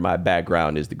not where my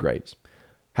background is the greatest.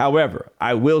 However,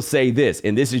 I will say this,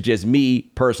 and this is just me,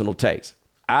 personal taste.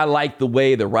 I like the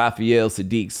way the Raphael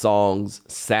Saadiq songs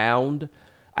sound.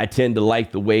 I tend to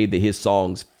like the way that his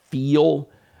songs feel.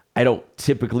 I don't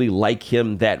typically like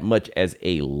him that much as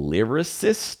a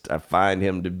lyricist. I find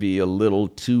him to be a little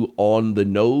too on the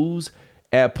nose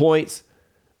at points.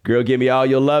 Girl, give me all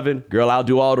your loving. Girl, I'll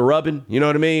do all the rubbing. You know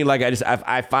what I mean? Like,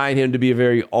 I find him to be a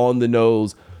very on the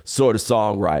nose sort of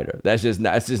songwriter. That's just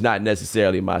not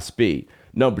necessarily my speed.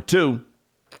 Number two,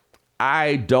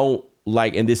 I don't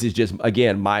like, and this is just,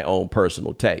 again, my own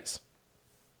personal taste.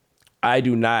 I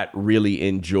do not really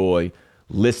enjoy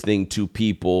listening to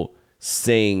people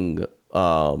sing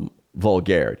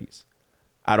vulgarities.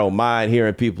 I don't mind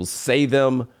hearing people say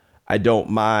them. I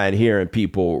don't mind hearing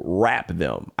people rap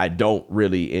them. I don't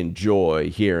really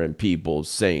enjoy hearing people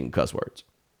sing cuss words.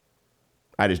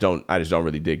 I just don't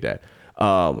really dig that.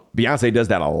 Beyonce does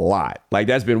that a lot. Like,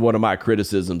 that's been one of my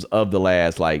criticisms of the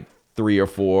last like 3 or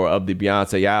 4 of the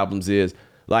Beyonce albums is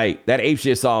like that Ape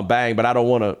Shit song bang, but I don't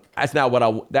want to, that's not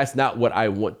what I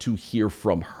want to hear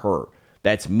from her.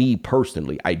 That's me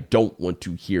personally. I don't want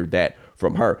to hear that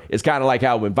from her. It's kind of like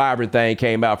how when Vibrant Thing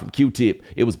came out from Q-Tip,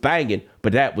 it was banging,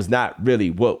 but that was not really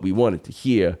what we wanted to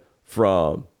hear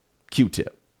from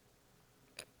Q-Tip.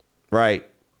 Right?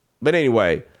 But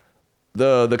anyway,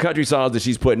 the country songs that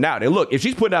she's putting out. And look, if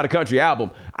she's putting out a country album,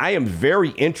 I am very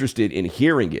interested in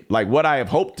hearing it. Like, what I have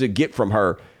hoped to get from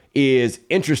her is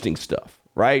interesting stuff.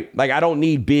 Right? Like, I don't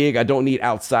need big. I don't need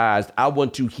outsized. I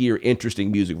want to hear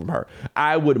interesting music from her.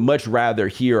 I would much rather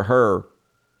hear her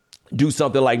do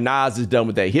something like Nas has done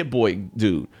with that Hit Boy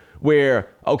dude, where,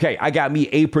 okay, I got me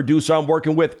a producer I'm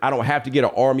working with. I don't have to get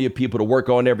an army of people to work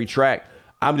on every track.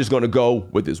 I'm just going to go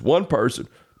with this one person,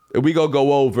 and we going to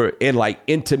go over and like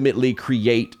intimately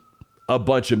create a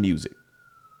bunch of music.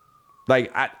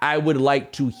 Like, I would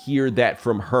like to hear that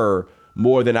from her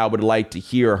more than I would like to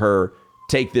hear her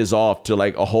take this off to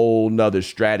like a whole nother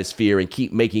stratosphere and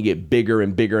keep making it bigger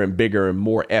and bigger and bigger and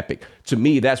more epic. To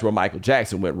me, that's where Michael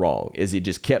Jackson went wrong, is it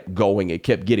just kept going. It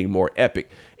kept getting more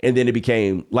epic. And then it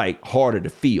became like harder to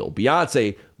feel.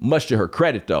 Beyonce, much to her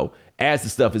credit though, as the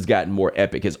stuff has gotten more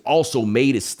epic, has also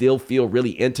made it still feel really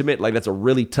intimate. Like, that's a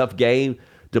really tough game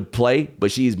to play,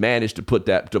 but she's managed to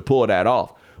pull that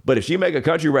off. But if she make a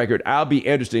country record, I'll be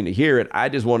interested to hear it. I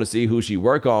just want to see who she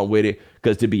work on with it.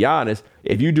 Because to be honest,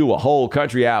 if you do a whole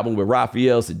country album with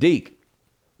Raphael Saadiq,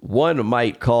 one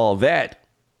might call that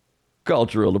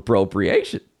cultural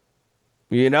appropriation.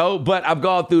 You know, but I've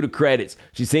gone through the credits.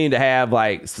 She seemed to have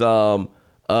like some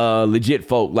legit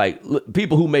folk, like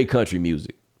people who make country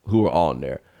music who are on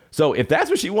there. So if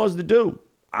that's what she wants to do,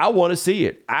 I want to see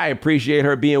it. I appreciate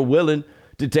her being willing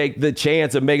to take the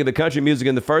chance of making the country music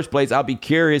in the first place. I'll be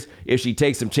curious if she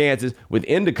takes some chances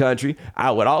within the country.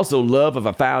 I would also love if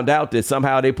I found out that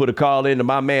somehow they put a call into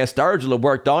my man Sturgill and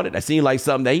worked on it. That seemed like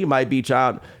something that he might be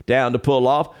trying down to pull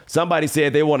off. Somebody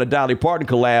said they want a Dolly Parton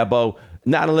collabo.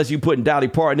 Not unless you putting Dolly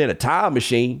Parton in a time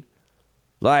machine.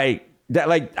 Like that.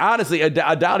 Like, honestly,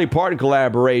 a Dolly Parton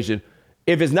collaboration,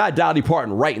 if it's not Dolly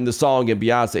Parton writing the song and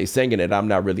Beyonce singing it, I'm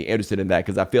not really interested in that,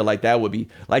 because I feel like that would be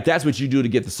like, that's what you do to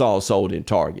get the song sold in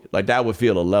Target. Like, that would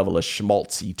feel a level of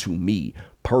schmaltzy to me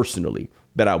personally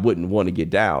that I wouldn't want to get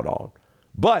down on.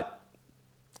 But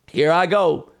here I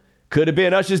go. Could have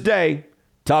been Usher's day.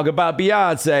 Talk about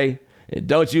Beyonce. And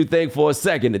don't you think for a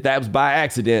second that was by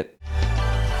accident.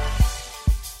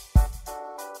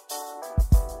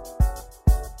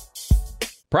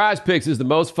 Prize Picks is the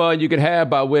most fun you can have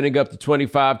by winning up to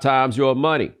 25 times your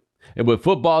money. And with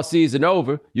football season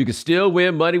over, you can still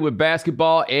win money with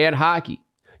basketball and hockey.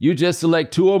 You just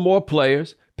select 2 or more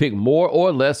players, pick more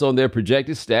or less on their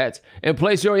projected stats, and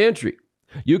place your entry.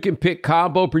 You can pick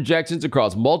combo projections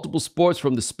across multiple sports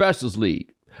from the Specials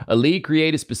League, a league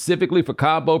created specifically for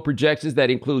combo projections that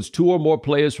includes 2 or more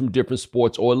players from different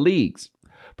sports or leagues.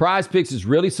 Prize Picks is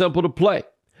really simple to play.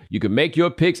 You can make your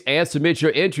picks and submit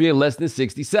your entry in less than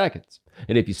 60 seconds.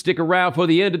 And if you stick around for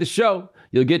the end of the show,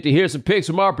 you'll get to hear some picks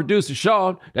from our producer,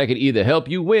 Sean, that can either help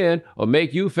you win or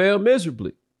make you fail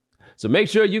miserably. So make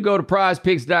sure you go to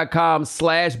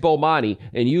prizepicks.com/Bomani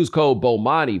and use code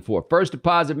Bomani for a first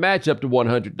deposit match up to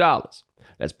 $100.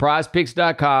 That's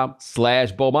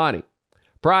prizepicks.com/Bomani.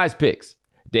 Prize Picks,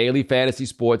 daily fantasy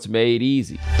sports made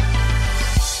easy.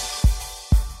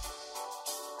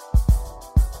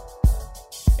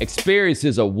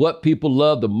 Experiences are what people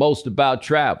love the most about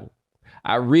travel.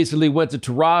 I recently went to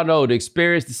Toronto to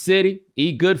experience the city,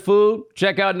 eat good food,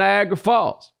 check out Niagara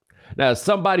Falls. Now, as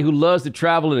somebody who loves to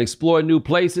travel and explore new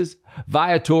places,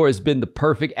 Viator has been the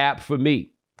perfect app for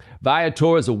me.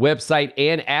 Viator is a website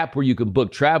and app where you can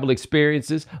book travel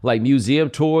experiences like museum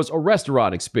tours or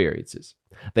restaurant experiences.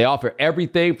 They offer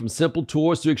everything from simple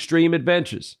tours to extreme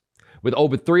adventures. With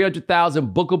over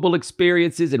 300,000 bookable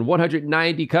experiences in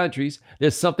 190 countries,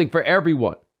 there's something for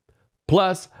everyone.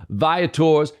 Plus,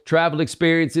 Viator's travel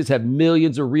experiences have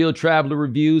millions of real traveler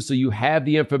reviews, so you have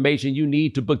the information you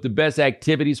need to book the best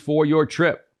activities for your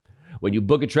trip. When you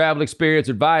book a travel experience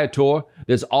with Viator,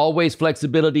 there's always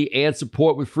flexibility and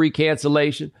support with free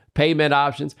cancellation, payment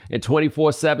options, and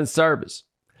 24/7 service.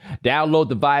 Download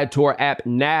the Viator app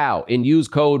now and use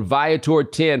code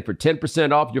Viator10 for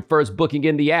 10% off your first booking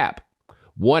in the app.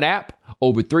 One app,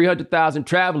 over 300,000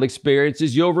 travel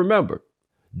experiences you'll remember.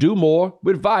 Do more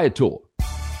with Viator.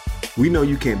 We know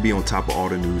you can't be on top of all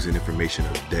the news and information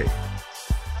of the day.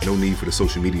 No need for the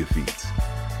social media feeds.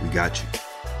 We got you.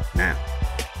 Now,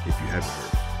 if you haven't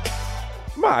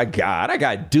heard. My God, I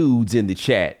got dudes in the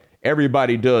chat.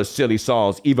 Everybody does silly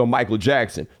songs, even Michael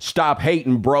Jackson. Stop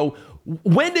hating, bro.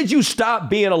 When did you stop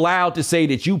being allowed to say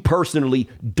that you personally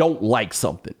don't like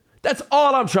something? That's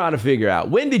all I'm trying to figure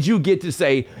out. When did you get to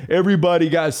say everybody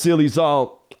got silly song?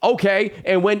 Okay,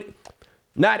 and when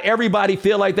not everybody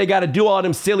feel like they got to do all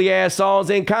them silly ass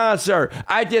songs in concert.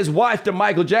 I just watched the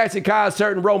Michael Jackson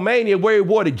concert in Romania where he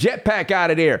wore the jetpack out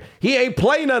of there. He ain't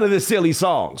play none of the silly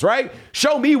songs, right?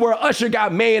 Show me where Usher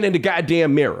got Man in the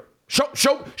goddamn Mirror.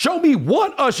 Show me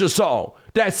one Usher song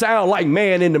that sound like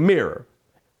Man in the Mirror.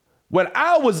 When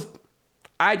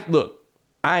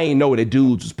I ain't know that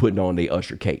dudes was putting on their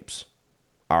Usher capes.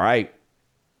 All right.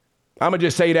 I'm going to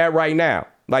just say that right now.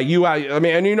 Like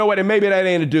and you know what? And maybe that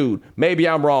ain't a dude. Maybe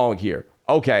I'm wrong here.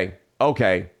 Okay.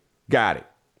 Got it.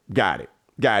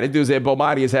 Dude said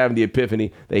Bomani is having the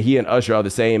epiphany that he and Usher are the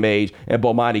same age and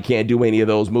Bomani can't do any of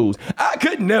those moves. I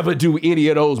could never do any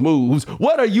of those moves.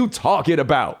 What are you talking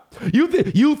about? You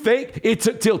think it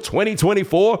took till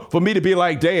 2024 for me to be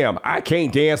like, damn, I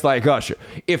can't dance like Usher?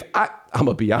 I'm going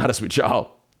to be honest with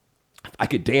y'all. If I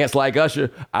could dance like Usher,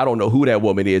 I don't know who that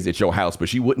woman is at your house, but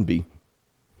she wouldn't be.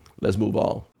 Let's move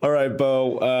on. All right,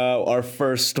 Bo. Our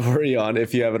first story on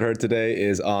If You Haven't Heard today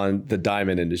is on the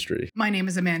diamond industry. My name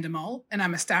is Amanda Mull, and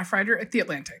I'm a staff writer at The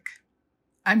Atlantic.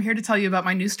 I'm here to tell you about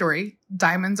my new story,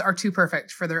 Diamonds Are Too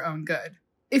Perfect for Their Own Good.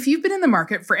 If you've been in the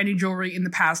market for any jewelry in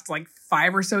the past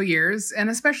 5 or so years, and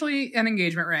especially an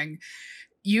engagement ring,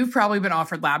 you've probably been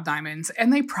offered lab diamonds,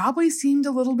 and they probably seemed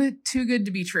a little bit too good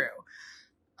to be true.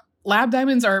 Lab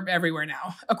diamonds are everywhere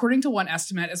now. According to one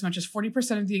estimate, as much as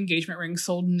 40% of the engagement rings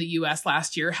sold in the US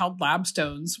last year held lab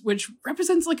stones, which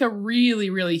represents a really,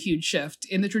 really huge shift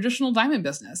in the traditional diamond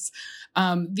business.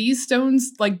 These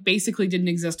stones basically didn't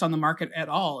exist on the market at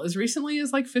all as recently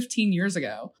as 15 years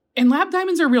ago. And lab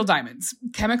diamonds are real diamonds.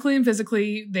 Chemically and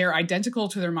physically, they're identical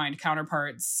to their mined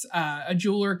counterparts. A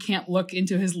jeweler can't look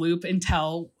into his loupe and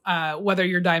tell whether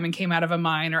your diamond came out of a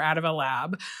mine or out of a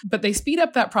lab. But they speed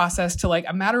up that process to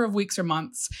a matter of weeks or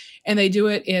months, and they do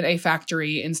it in a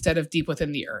factory instead of deep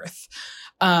within the earth.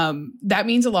 That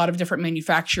means a lot of different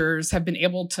manufacturers have been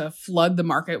able to flood the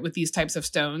market with these types of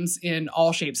stones in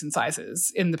all shapes and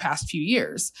sizes in the past few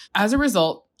years. As a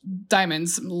result,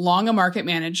 diamonds, long a market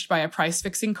managed by a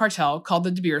price-fixing cartel called the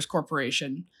De Beers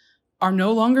Corporation, are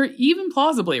no longer even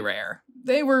plausibly rare.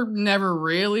 They were never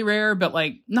really rare, but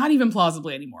not even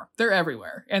plausibly anymore. They're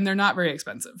everywhere, and they're not very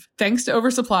expensive. Thanks to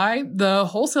oversupply, the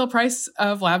wholesale price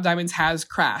of lab diamonds has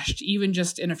crashed, even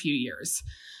just in a few years.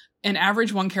 An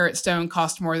average 1-carat stone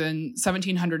cost more than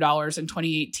 $1,700 in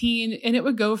 2018, and it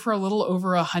would go for a little over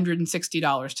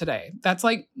 $160 today. That's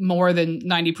more than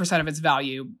 90% of its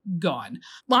value gone.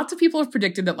 Lots of people have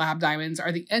predicted that lab diamonds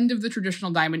are the end of the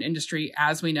traditional diamond industry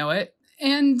as we know it,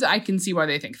 and I can see why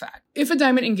they think that. If a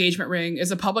diamond engagement ring is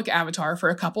a public avatar for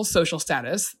a couple's social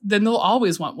status, then they'll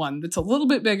always want one that's a little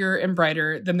bit bigger and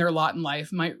brighter than their lot in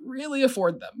life might really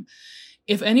afford them.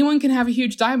 If anyone can have a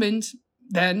huge diamond,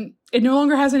 then it no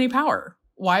longer has any power.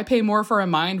 Why pay more for a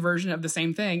mined version of the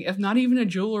same thing if not even a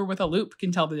jeweler with a loupe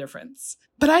can tell the difference?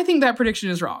 But I think that prediction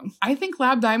is wrong. I think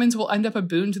lab diamonds will end up a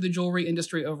boon to the jewelry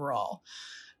industry overall.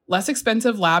 Less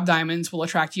expensive lab diamonds will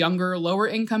attract younger,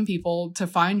 lower-income people to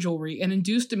fine jewelry and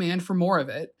induce demand for more of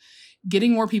it,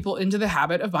 getting more people into the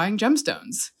habit of buying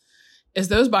gemstones. As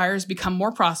those buyers become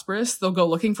more prosperous, they'll go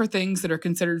looking for things that are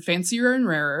considered fancier and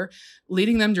rarer,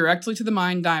 leading them directly to the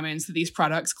mined diamonds that these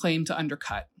products claim to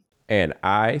undercut. And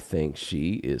I think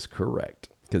she is correct.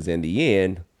 Because in the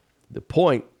end, the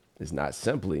point is not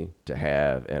simply to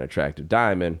have an attractive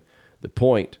diamond. The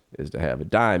point is to have a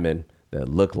diamond that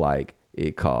look like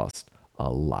it costs a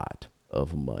lot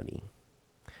of money.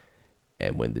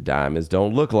 And when the diamonds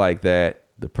don't look like that,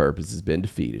 the purpose has been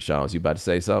defeated. Sean, was you about to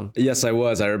say something? Yes, I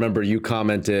was. I remember you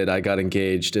commented I got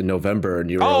engaged in November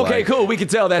and you were okay, cool. We can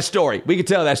tell that story. I'm going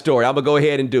to go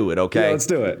ahead and do it, okay? Yeah, let's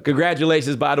do it.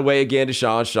 Congratulations, by the way, again to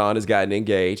Sean. Sean has gotten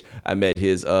engaged. I met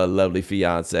his lovely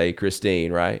fiance,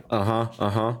 Christine, right?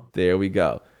 Uh-huh. There we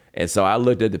go. And so I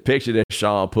looked at the picture that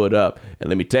Sean put up, and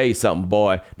let me tell you something,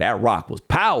 boy, that rock was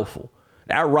powerful.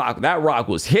 That rock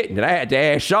was hitting, and I had to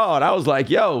ask Sean. I was like,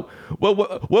 yo,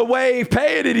 what wave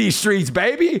paying in these streets,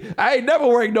 baby? I ain't never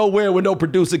worked nowhere where no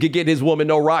producer could get his woman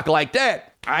no rock like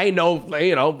that. I ain't know,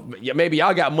 maybe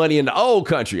y'all got money in the old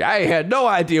country. I ain't had no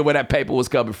idea where that paper was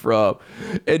coming from.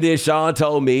 And then Sean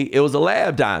told me it was a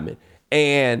lab diamond.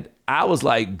 And I was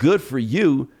like, good for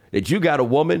you that you got a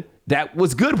woman that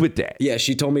was good with that. Yeah,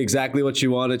 she told me exactly what she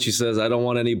wanted. She says, I don't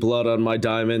want any blood on my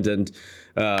diamond. And,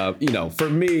 for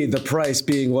me, the price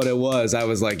being what it was, I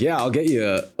was like, yeah, I'll get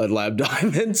you a lab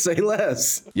diamond. Say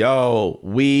less. Yo,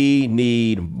 we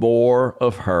need more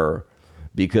of her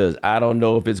because I don't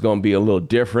know if it's going to be a little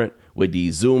different with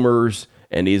these Zoomers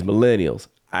and these millennials.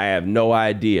 I have no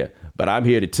idea. But I'm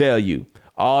here to tell you,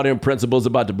 all them principles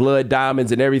about the blood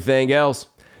diamonds and everything else,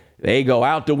 they go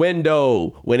out the window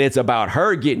when it's about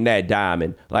her getting that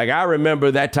diamond. Like, I remember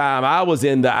that time I was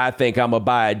in the I think I'm going to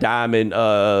buy a diamond,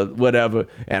 whatever,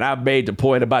 and I made the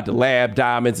point about the lab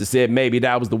diamonds and said maybe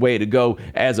that was the way to go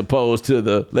as opposed to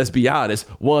the, let's be honest,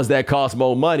 ones that cost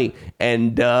more money.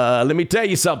 And let me tell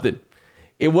you something.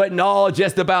 It wasn't all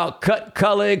just about cut,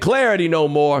 color, and clarity no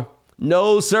more.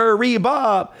 No, sirree,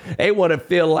 Bob. They want to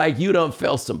feel like you done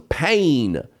felt some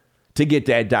pain to get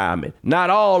that diamond. Not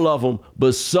all of them,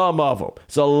 but some of them.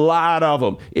 It's a lot of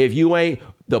them. If you ain't,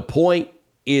 the point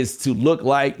is to look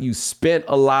like you spent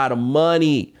a lot of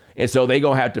money. And so they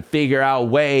going to have to figure out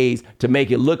ways to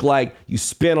make it look like you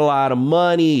spent a lot of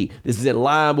money. This is in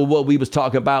line with what we was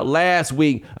talking about last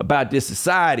week about this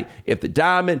society. If the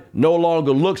diamond no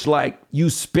longer looks like you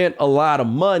spent a lot of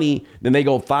money, then they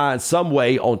going to find some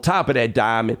way on top of that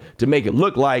diamond to make it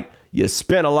look like you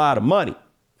spent a lot of money.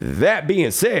 That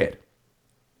being said,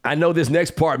 I know this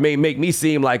next part may make me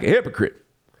seem like a hypocrite,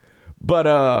 but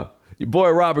your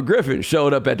boy Robert Griffin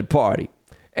showed up at the party.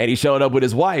 And he showed up with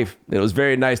his wife, and it was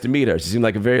very nice to meet her. She seemed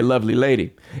like a very lovely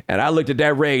lady. And I looked at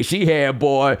that ring she had,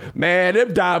 boy. Man,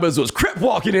 them diamonds was crip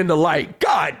walking in the light.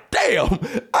 God damn,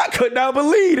 I could not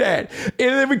believe that.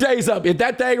 And let me tell you something. If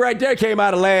that thing right there came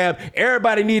out of lab,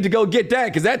 everybody needed to go get that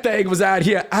because that thing was out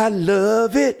here. I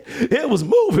love it. It was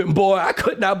moving, boy. I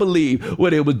could not believe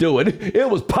what it was doing. It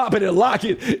was popping and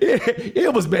locking.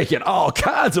 It was making all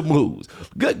kinds of moves.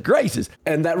 Good gracious.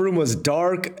 And that room was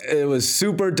dark. It was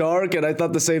super dark. And I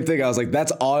thought the same thing. I was like,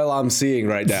 that's all I'm seeing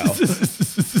right now.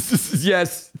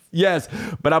 Yes.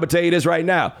 But I'm going to tell you this right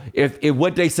now. If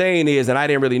what they saying is, and I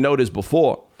didn't really know this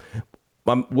before,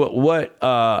 what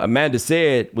Amanda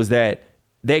said was that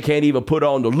they can't even put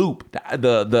on the loop,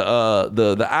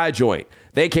 the eye joint.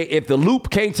 They can't, if the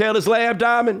loop can't tell it's lab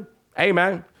diamond, hey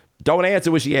man, don't answer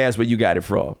when she asks where you got it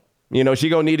from. You know, she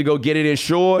going to need to go get it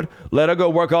insured. Let her go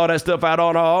work all that stuff out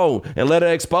on her own and let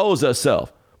her expose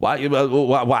herself. Why you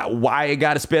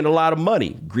got to spend a lot of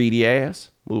money, greedy ass?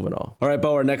 Moving on. All right,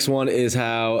 Bo, our next one is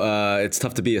how it's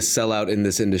tough to be a sellout in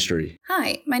this industry.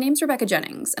 Hi, my name's Rebecca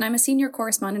Jennings, and I'm a senior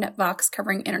correspondent at Vox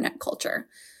covering internet culture.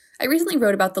 I recently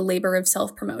wrote about the labor of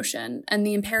self-promotion and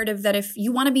the imperative that if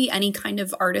you want to be any kind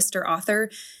of artist or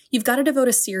author, you've got to devote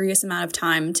a serious amount of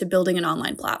time to building an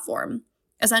online platform.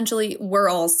 Essentially, we're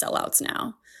all sellouts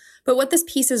now. But what this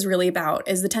piece is really about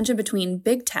is the tension between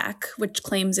big tech, which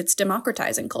claims it's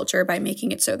democratizing culture by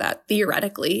making it so that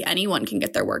theoretically anyone can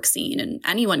get their work seen and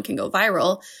anyone can go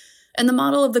viral, and the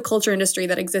model of the culture industry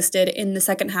that existed in the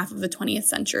second half of the 20th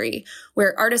century,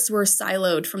 where artists were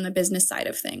siloed from the business side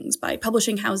of things by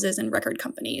publishing houses and record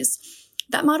companies.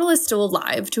 That model is still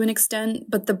alive to an extent,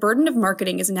 but the burden of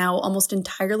marketing is now almost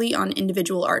entirely on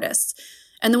individual artists.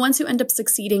 And the ones who end up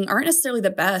succeeding aren't necessarily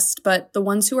the best, but the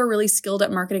ones who are really skilled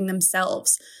at marketing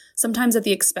themselves, sometimes at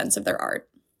the expense of their art.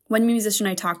 One musician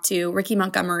I talked to, Ricky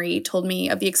Montgomery, told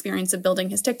me of the experience of building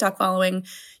his TikTok following.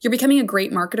 You're becoming a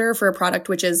great marketer for a product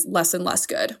which is less and less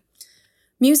good.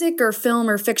 Music or film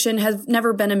or fiction has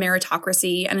never been a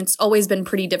meritocracy, and it's always been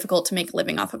pretty difficult to make a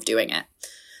living off of doing it.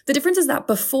 The difference is that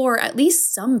before, at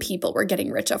least some people were getting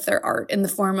rich off their art in the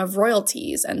form of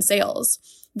royalties and sales.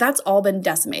 That's all been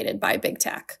decimated by big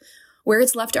tech. Where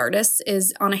it's left artists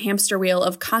is on a hamster wheel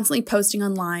of constantly posting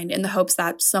online in the hopes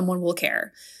that someone will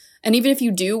care. And even if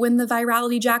you do win the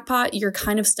virality jackpot, you're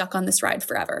kind of stuck on this ride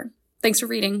forever. Thanks for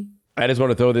reading. I just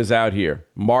want to throw this out here.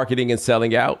 Marketing and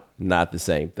selling out, not the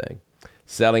same thing.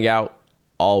 Selling out,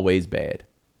 always bad.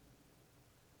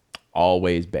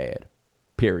 Always bad.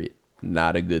 Period.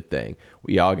 Not a good thing.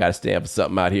 We all got to stand for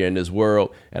something out here in this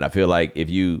world. And I feel like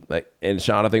if you, like, and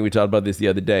Sean, I think we talked about this the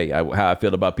other day, how I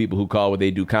feel about people who call what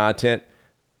they do content,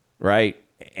 right?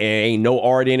 Ain't no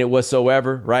art in it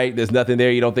whatsoever, right? There's nothing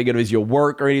there. You don't think of it as your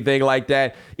work or anything like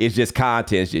that. It's just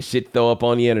content. It's just shit throw up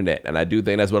on the internet. And I do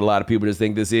think that's what a lot of people just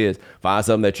think this is. Find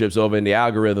something that trips over in the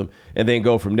algorithm and then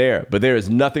go from there. But there is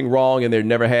nothing wrong, and there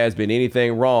never has been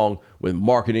anything wrong with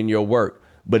marketing your work.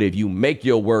 But if you make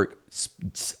your work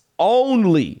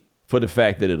only for the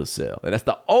fact that it'll sell, and that's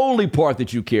the only part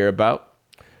that you care about,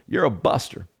 you're a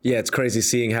buster. Yeah, it's crazy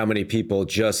seeing how many people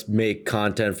just make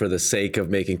content for the sake of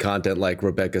making content, like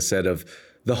Rebecca said, of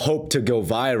the hope to go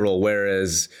viral.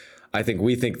 Whereas I think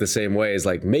we think the same way, is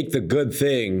like, make the good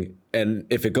thing. And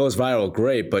if it goes viral,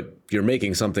 great, but you're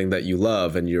making something that you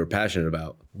love and you're passionate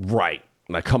about. Right.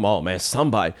 Like, come on, man.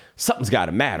 Something's got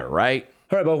to matter, right?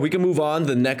 All right, well, we can move on.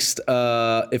 The next,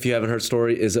 if you haven't heard,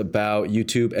 story is about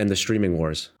YouTube and the streaming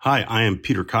wars. Hi, I am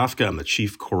Peter Kafka. I'm the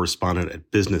chief correspondent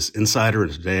at Business Insider,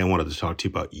 and today I wanted to talk to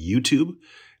you about YouTube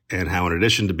and how, in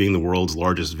addition to being the world's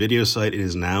largest video site, it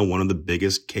is now one of the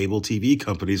biggest cable TV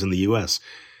companies in the U.S.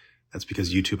 That's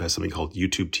because YouTube has something called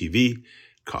YouTube TV.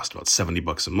 It costs about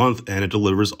 $70 a month, and it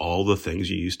delivers all the things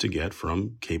you used to get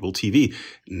from cable TV.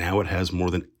 Now it has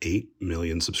more than 8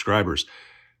 million subscribers.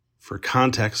 For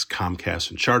context,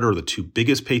 Comcast and Charter are the two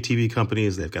biggest pay TV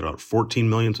companies. They've got about 14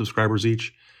 million subscribers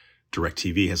each.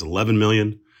 DirecTV has 11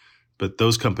 million. But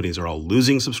those companies are all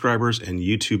losing subscribers, and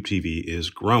YouTube TV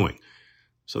is growing.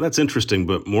 So that's interesting,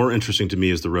 but more interesting to me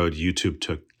is the road YouTube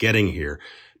took getting here.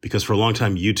 Because for a long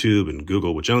time, YouTube and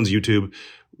Google, which owns YouTube,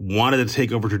 wanted to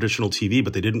take over traditional TV,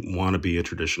 but they didn't want to be a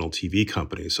traditional TV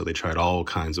company. So they tried all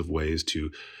kinds of ways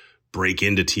to break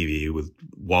into TV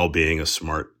while being a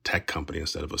smart tech company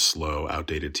instead of a slow,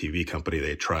 outdated TV company.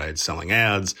 They tried selling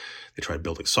ads. They tried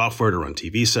building software to run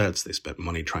TV sets. They spent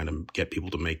money trying to get people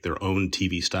to make their own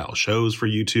TV style shows for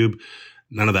YouTube.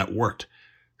 None of that worked.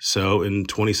 So in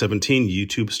 2017,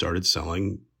 YouTube started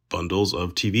selling bundles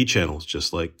of TV channels,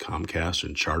 just like Comcast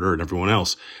and Charter and everyone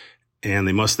else. And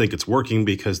they must think it's working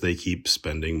because they keep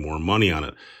spending more money on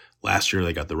it. Last year,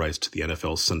 they got the rights to the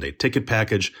NFL Sunday Ticket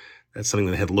package. That's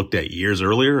something they had looked at years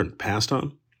earlier and passed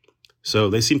on. So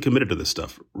they seem committed to this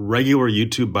stuff. Regular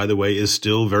YouTube, by the way, is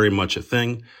still very much a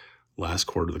thing. Last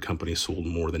quarter, the company sold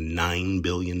more than $9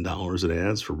 billion in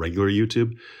ads for regular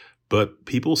YouTube. But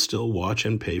people still watch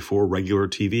and pay for regular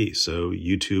TV. So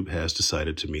YouTube has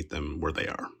decided to meet them where they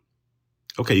are.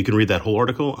 Okay, you can read that whole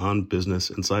article on Business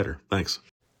Insider. Thanks.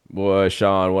 Boy,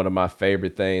 Sean, one of my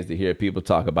favorite things to hear people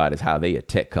talk about is how they a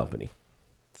tech company.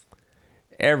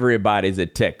 Everybody's a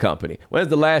tech company. When's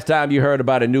the last time you heard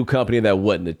about a new company that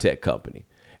wasn't a tech company?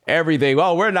 Everything,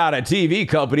 oh, we're not a TV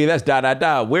company. That's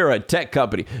We're a tech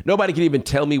company. Nobody can even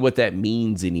tell me what that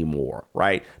means anymore,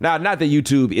 right? Now, not that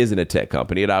YouTube isn't a tech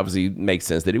company. It obviously makes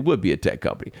sense that it would be a tech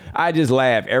company. I just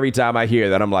laugh every time I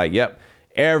hear that. I'm like, yep,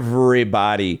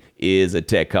 everybody is a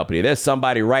tech company. There's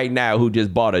somebody right now who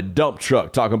just bought a dump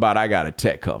truck talking about, I got a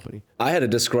tech company. I had to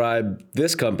describe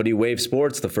this company, Wave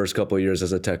Sports, the first couple of years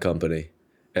as a tech company.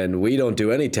 And we don't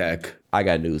do any tech. I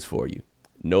got news for you.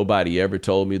 Nobody ever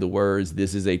told me the words,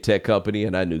 this is a tech company,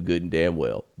 and I knew good and damn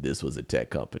well this was a tech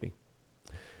company.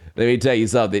 Let me tell you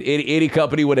something. Any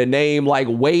company with a name like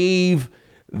Wave,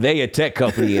 they a tech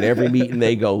company in every meeting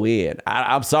they go in.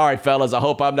 I'm sorry, fellas. I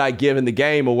hope I'm not giving the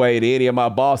game away to any of my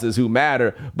bosses who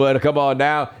matter. But come on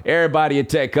now, everybody a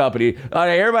tech company.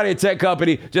 Everybody a tech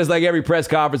company, just like every press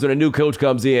conference when a new coach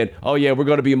comes in. Oh, yeah, we're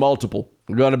going to be multiple.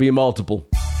 We're going to be multiple.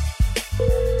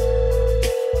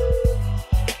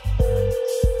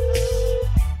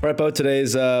 All right, Bo,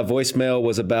 today's voicemail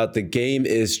was about the game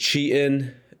is cheating.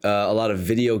 A lot of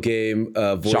video game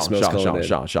voicemails calling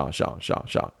in.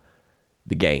 Sean.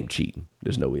 The game cheating.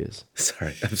 There's no is.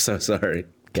 Sorry, I'm so sorry.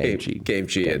 Game cheating. Game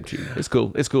cheating. It's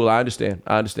cool. I understand.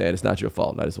 It's not your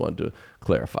fault. I just wanted to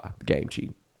clarify. Game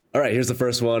cheating. All right, here's the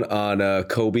first one on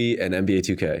Kobe and NBA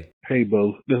 2K. Hey,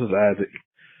 Bo, this is Isaac.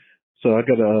 So I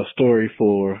got a story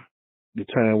for the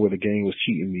time where the game was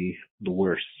cheating me the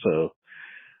worst. So,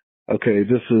 okay,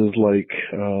 this is like,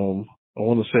 I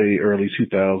want to say early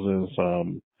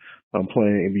 2000s. I'm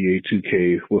playing NBA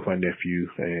 2K with my nephew,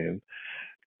 and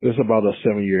there's about a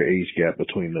 7-year age gap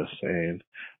between us. And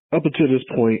up until this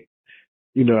point,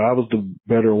 you know, I was the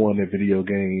better one at video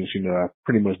games. You know, I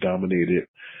pretty much dominated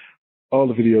all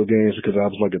the video games because I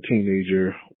was like a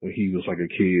teenager when he was like a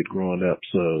kid growing up.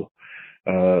 So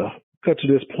Cut to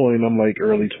this point, I'm like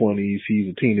early 20s. He's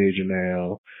a teenager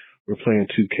now. We're playing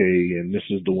 2K, and this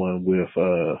is the one with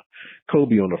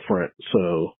Kobe on the front.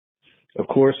 So, of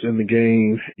course, in the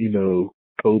game,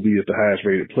 Kobe is the highest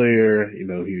rated player.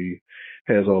 He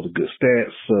has all the good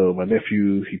stats. So my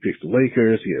nephew, he picks the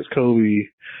Lakers. He has Kobe.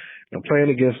 I'm playing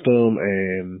against him,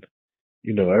 and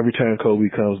every time Kobe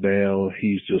comes down,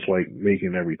 he's just like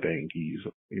making everything. He's,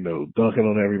 dunking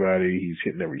on everybody. He's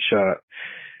hitting every shot,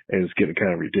 and it's getting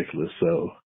kind of ridiculous.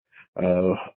 So,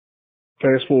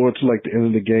 fast forward to like the end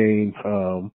of the game,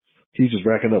 he's just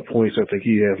racking up points. I think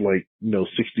he has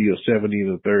 60 or 70 in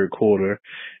the third quarter,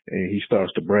 and he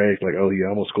starts to brag like, oh, yeah,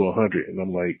 I'm going to score 100. And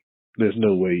I'm like, there's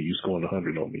no way you scoring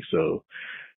 100 on me. So,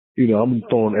 I'm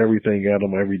throwing everything at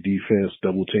him, every defense,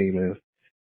 double teaming.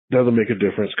 Doesn't make a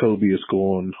difference. Kobe is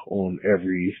scoring on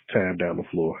every time down the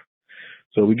floor.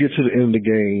 So we get to the end of the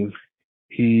game.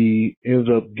 He ends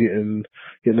up getting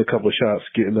a couple of shots,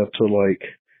 getting up to like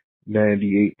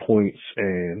 98 points.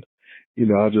 And,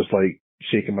 I just like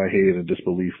shaking my head in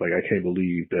disbelief. Like, I can't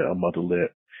believe that I'm about to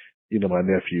let, my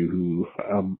nephew, who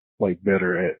I'm like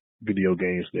better at video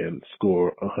games than,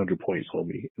 score 100 points on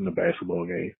me in the basketball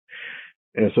game.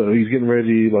 And so he's getting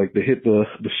ready, like, to hit the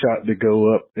shot to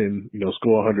go up and,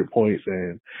 score 100 points.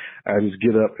 And I just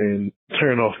get up and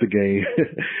turn off the game,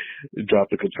 drop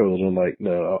the controller. I'm like,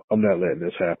 no, I'm not letting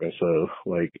this happen. So,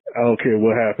 like, I don't care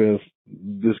what happens.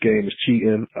 This game is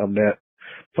cheating. I'm not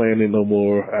playing it no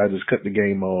more. I just cut the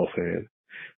game off. And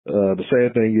the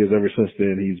sad thing is, ever since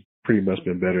then, he's pretty much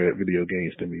been better at video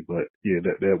games than me. But, yeah,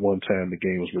 that one time the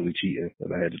game was really cheating,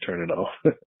 and I had to turn it off.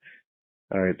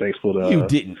 All right, thanks for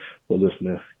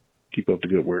listening. Keep up the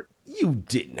good work. You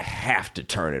didn't have to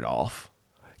turn it off.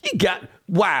 You got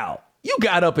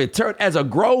up and turned, as a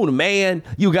grown man,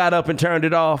 you got up and turned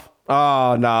it off.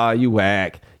 Oh, nah, you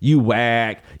whack.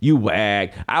 I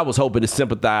was hoping to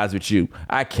sympathize with you.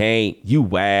 I can't. You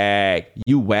whack.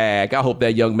 I hope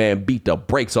that young man beat the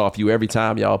brakes off you every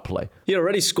time y'all play. He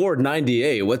already scored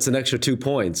 98. What's an extra 2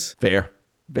 points? Fair.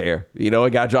 I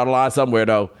got to draw the line somewhere,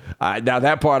 though. Now,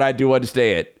 that part I do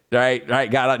understand. Right.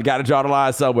 Got to draw the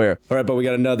line somewhere. All right, but we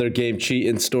got another game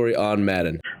cheating story on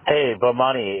Madden. Hey,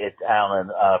 Bomani, it's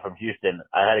Alan from Houston.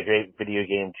 I had a great video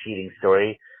game cheating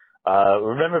story.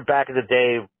 Remember back in the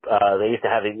day, they used to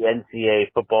have the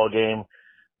NCAA football game,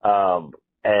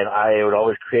 and I would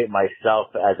always create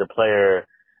myself as a player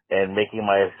and making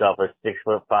myself a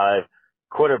 6'5"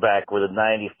 quarterback with a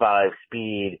 95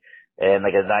 speed and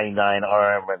like a 99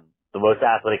 arm and the most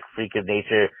athletic freak of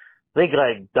nature. Think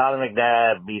like Donovan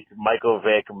McNabb meets Michael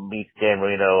Vick meets Dan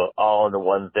Marino all into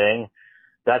one thing.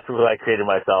 That's what I created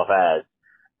myself as.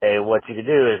 And what you can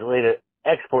do is later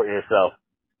export yourself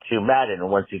to Madden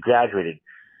once you graduated.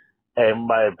 And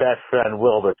my best friend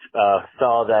Will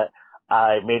saw that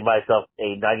I made myself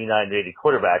a 99 rated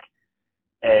quarterback,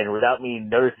 and without me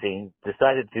noticing,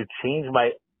 decided to change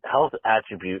my health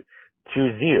attribute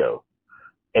to 0.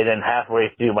 And then halfway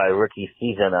through my rookie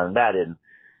season on Madden,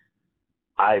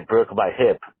 I broke my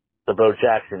hip, the Bo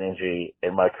Jackson injury,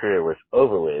 and my career was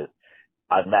over with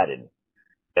on Madden.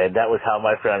 And that was how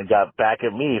my friend got back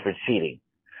at me for cheating.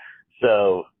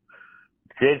 So,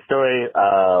 great story.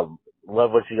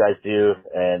 Love what you guys do,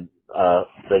 and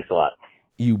thanks a lot.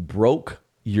 You broke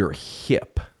your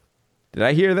hip. Did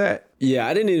I hear that? Yeah,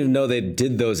 I didn't even know they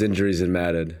did those injuries in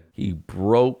Madden. He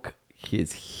broke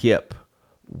his hip.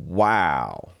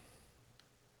 Wow.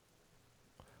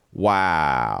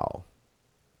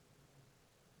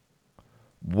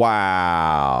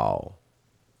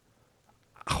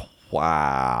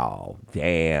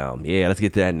 Damn. Yeah, let's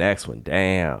get to that next one.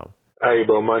 Damn. Hey,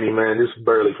 bro, Money, man. This is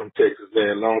Burley from Texas,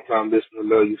 man. Long time listener,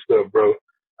 love your stuff, bro.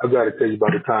 I got to tell you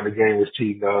about the time the game was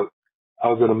cheating, dog. I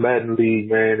was in a Madden league,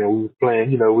 man, and we was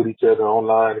playing, with each other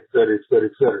online, et cetera, et cetera,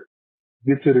 et cetera.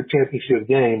 Get to the championship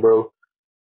game, bro.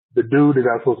 The dude that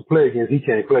I was supposed to play against, he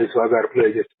can't play, so I got to play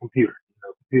against the computer.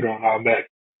 Computer on automatic.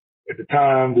 At the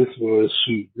time, this was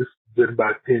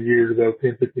about 10 years ago,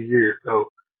 10, 15 years.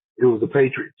 So it was the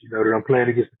Patriots, that I'm playing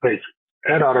against the Patriots.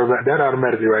 That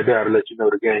automatically right there to let you know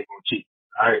the game gonna cheat.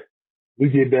 All right. We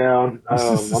get down,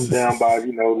 I'm down by,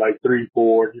 like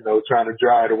 3-4, trying to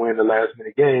drive to win the last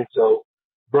minute game. So,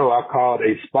 bro, I called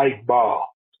a spike ball.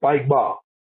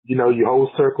 You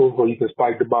hold circles where you can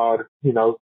spike the ball,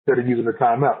 instead of using the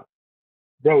timeout.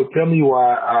 Bro, tell me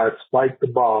why I spiked the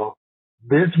ball.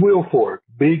 Vince Wilfork,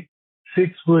 big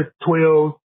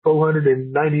 6'12",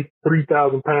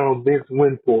 493,000 pound Vince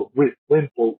Wilfork.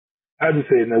 I just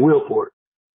said, now Wilfork.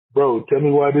 Bro, tell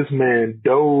me why this man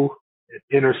dove and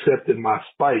intercepted my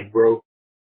spike, bro.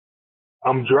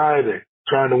 I'm driving,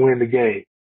 trying to win the game.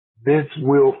 Vince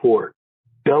Wilfork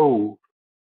dove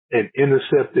and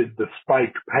intercepted the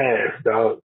spiked pass,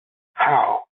 dog.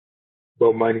 How?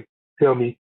 Bro, Money, tell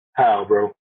me how,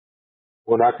 bro.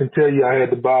 When I can tell you I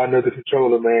had to buy another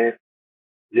controller, man,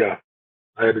 yeah,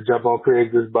 I had to jump on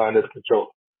Craigslist to buy another controller.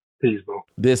 Peace, bro.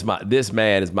 This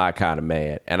man is my kind of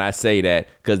man. And I say that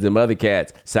because them other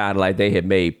cats sounded like they had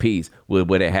made peace with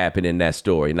what had happened in that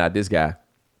story. Not this guy.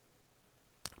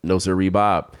 No, sir,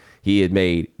 Bob. He had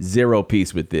made zero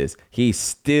peace with this. He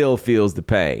still feels the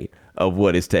pain of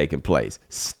what is taking place.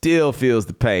 Still feels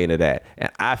the pain of that.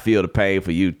 And I feel the pain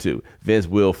for you too. Vince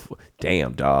Wilfork,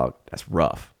 damn, dog. That's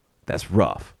rough. That's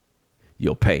rough.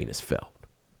 Your pain is felt.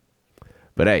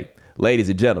 But hey, ladies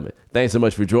and gentlemen, thanks so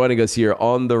much for joining us here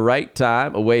on The Right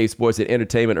Time, a Wave Sports and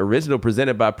Entertainment original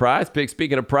presented by Prize Picks.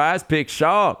 Speaking of Prize Picks,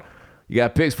 Sean, you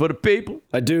got picks for the people?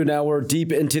 I do. Now we're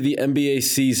deep into the NBA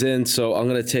season, so I'm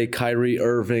going to take Kyrie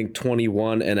Irving,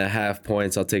 21.5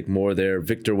 points. I'll take more there.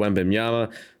 Victor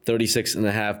Wembanyama,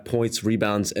 36.5 points,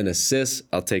 rebounds, and assists.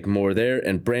 I'll take more there.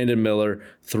 And Brandon Miller,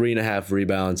 3.5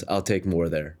 rebounds. I'll take more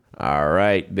there. All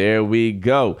right, there we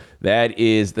go. That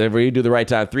is we do The Right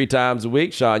Time 3 times a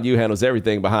week. Sean Yu handles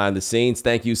everything behind the scenes.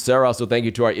 Thank you, sir. Also, thank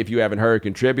you to our If You Haven't Heard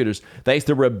contributors. Thanks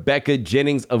to Rebecca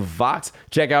Jennings of Vox.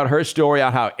 Check out her story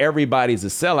on how everybody's a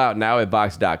sellout now at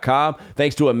Vox.com.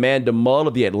 Thanks to Amanda Mull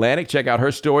of The Atlantic. Check out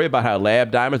her story about how lab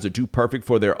diamonds are too perfect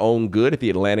for their own good at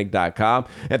TheAtlantic.com.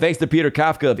 And thanks to Peter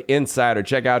Kafka of Insider.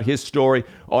 Check out his story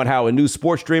on how a new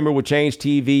sports streamer will change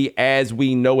TV as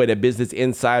we know it at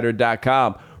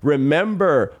BusinessInsider.com.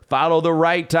 Remember, follow The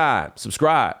Right Time.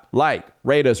 Subscribe, like,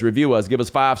 rate us, review us, give us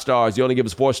 5 stars. You only give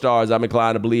us 4 stars. I'm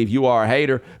inclined to believe you are a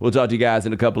hater. We'll talk to you guys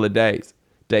in a couple of days.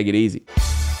 Take it easy.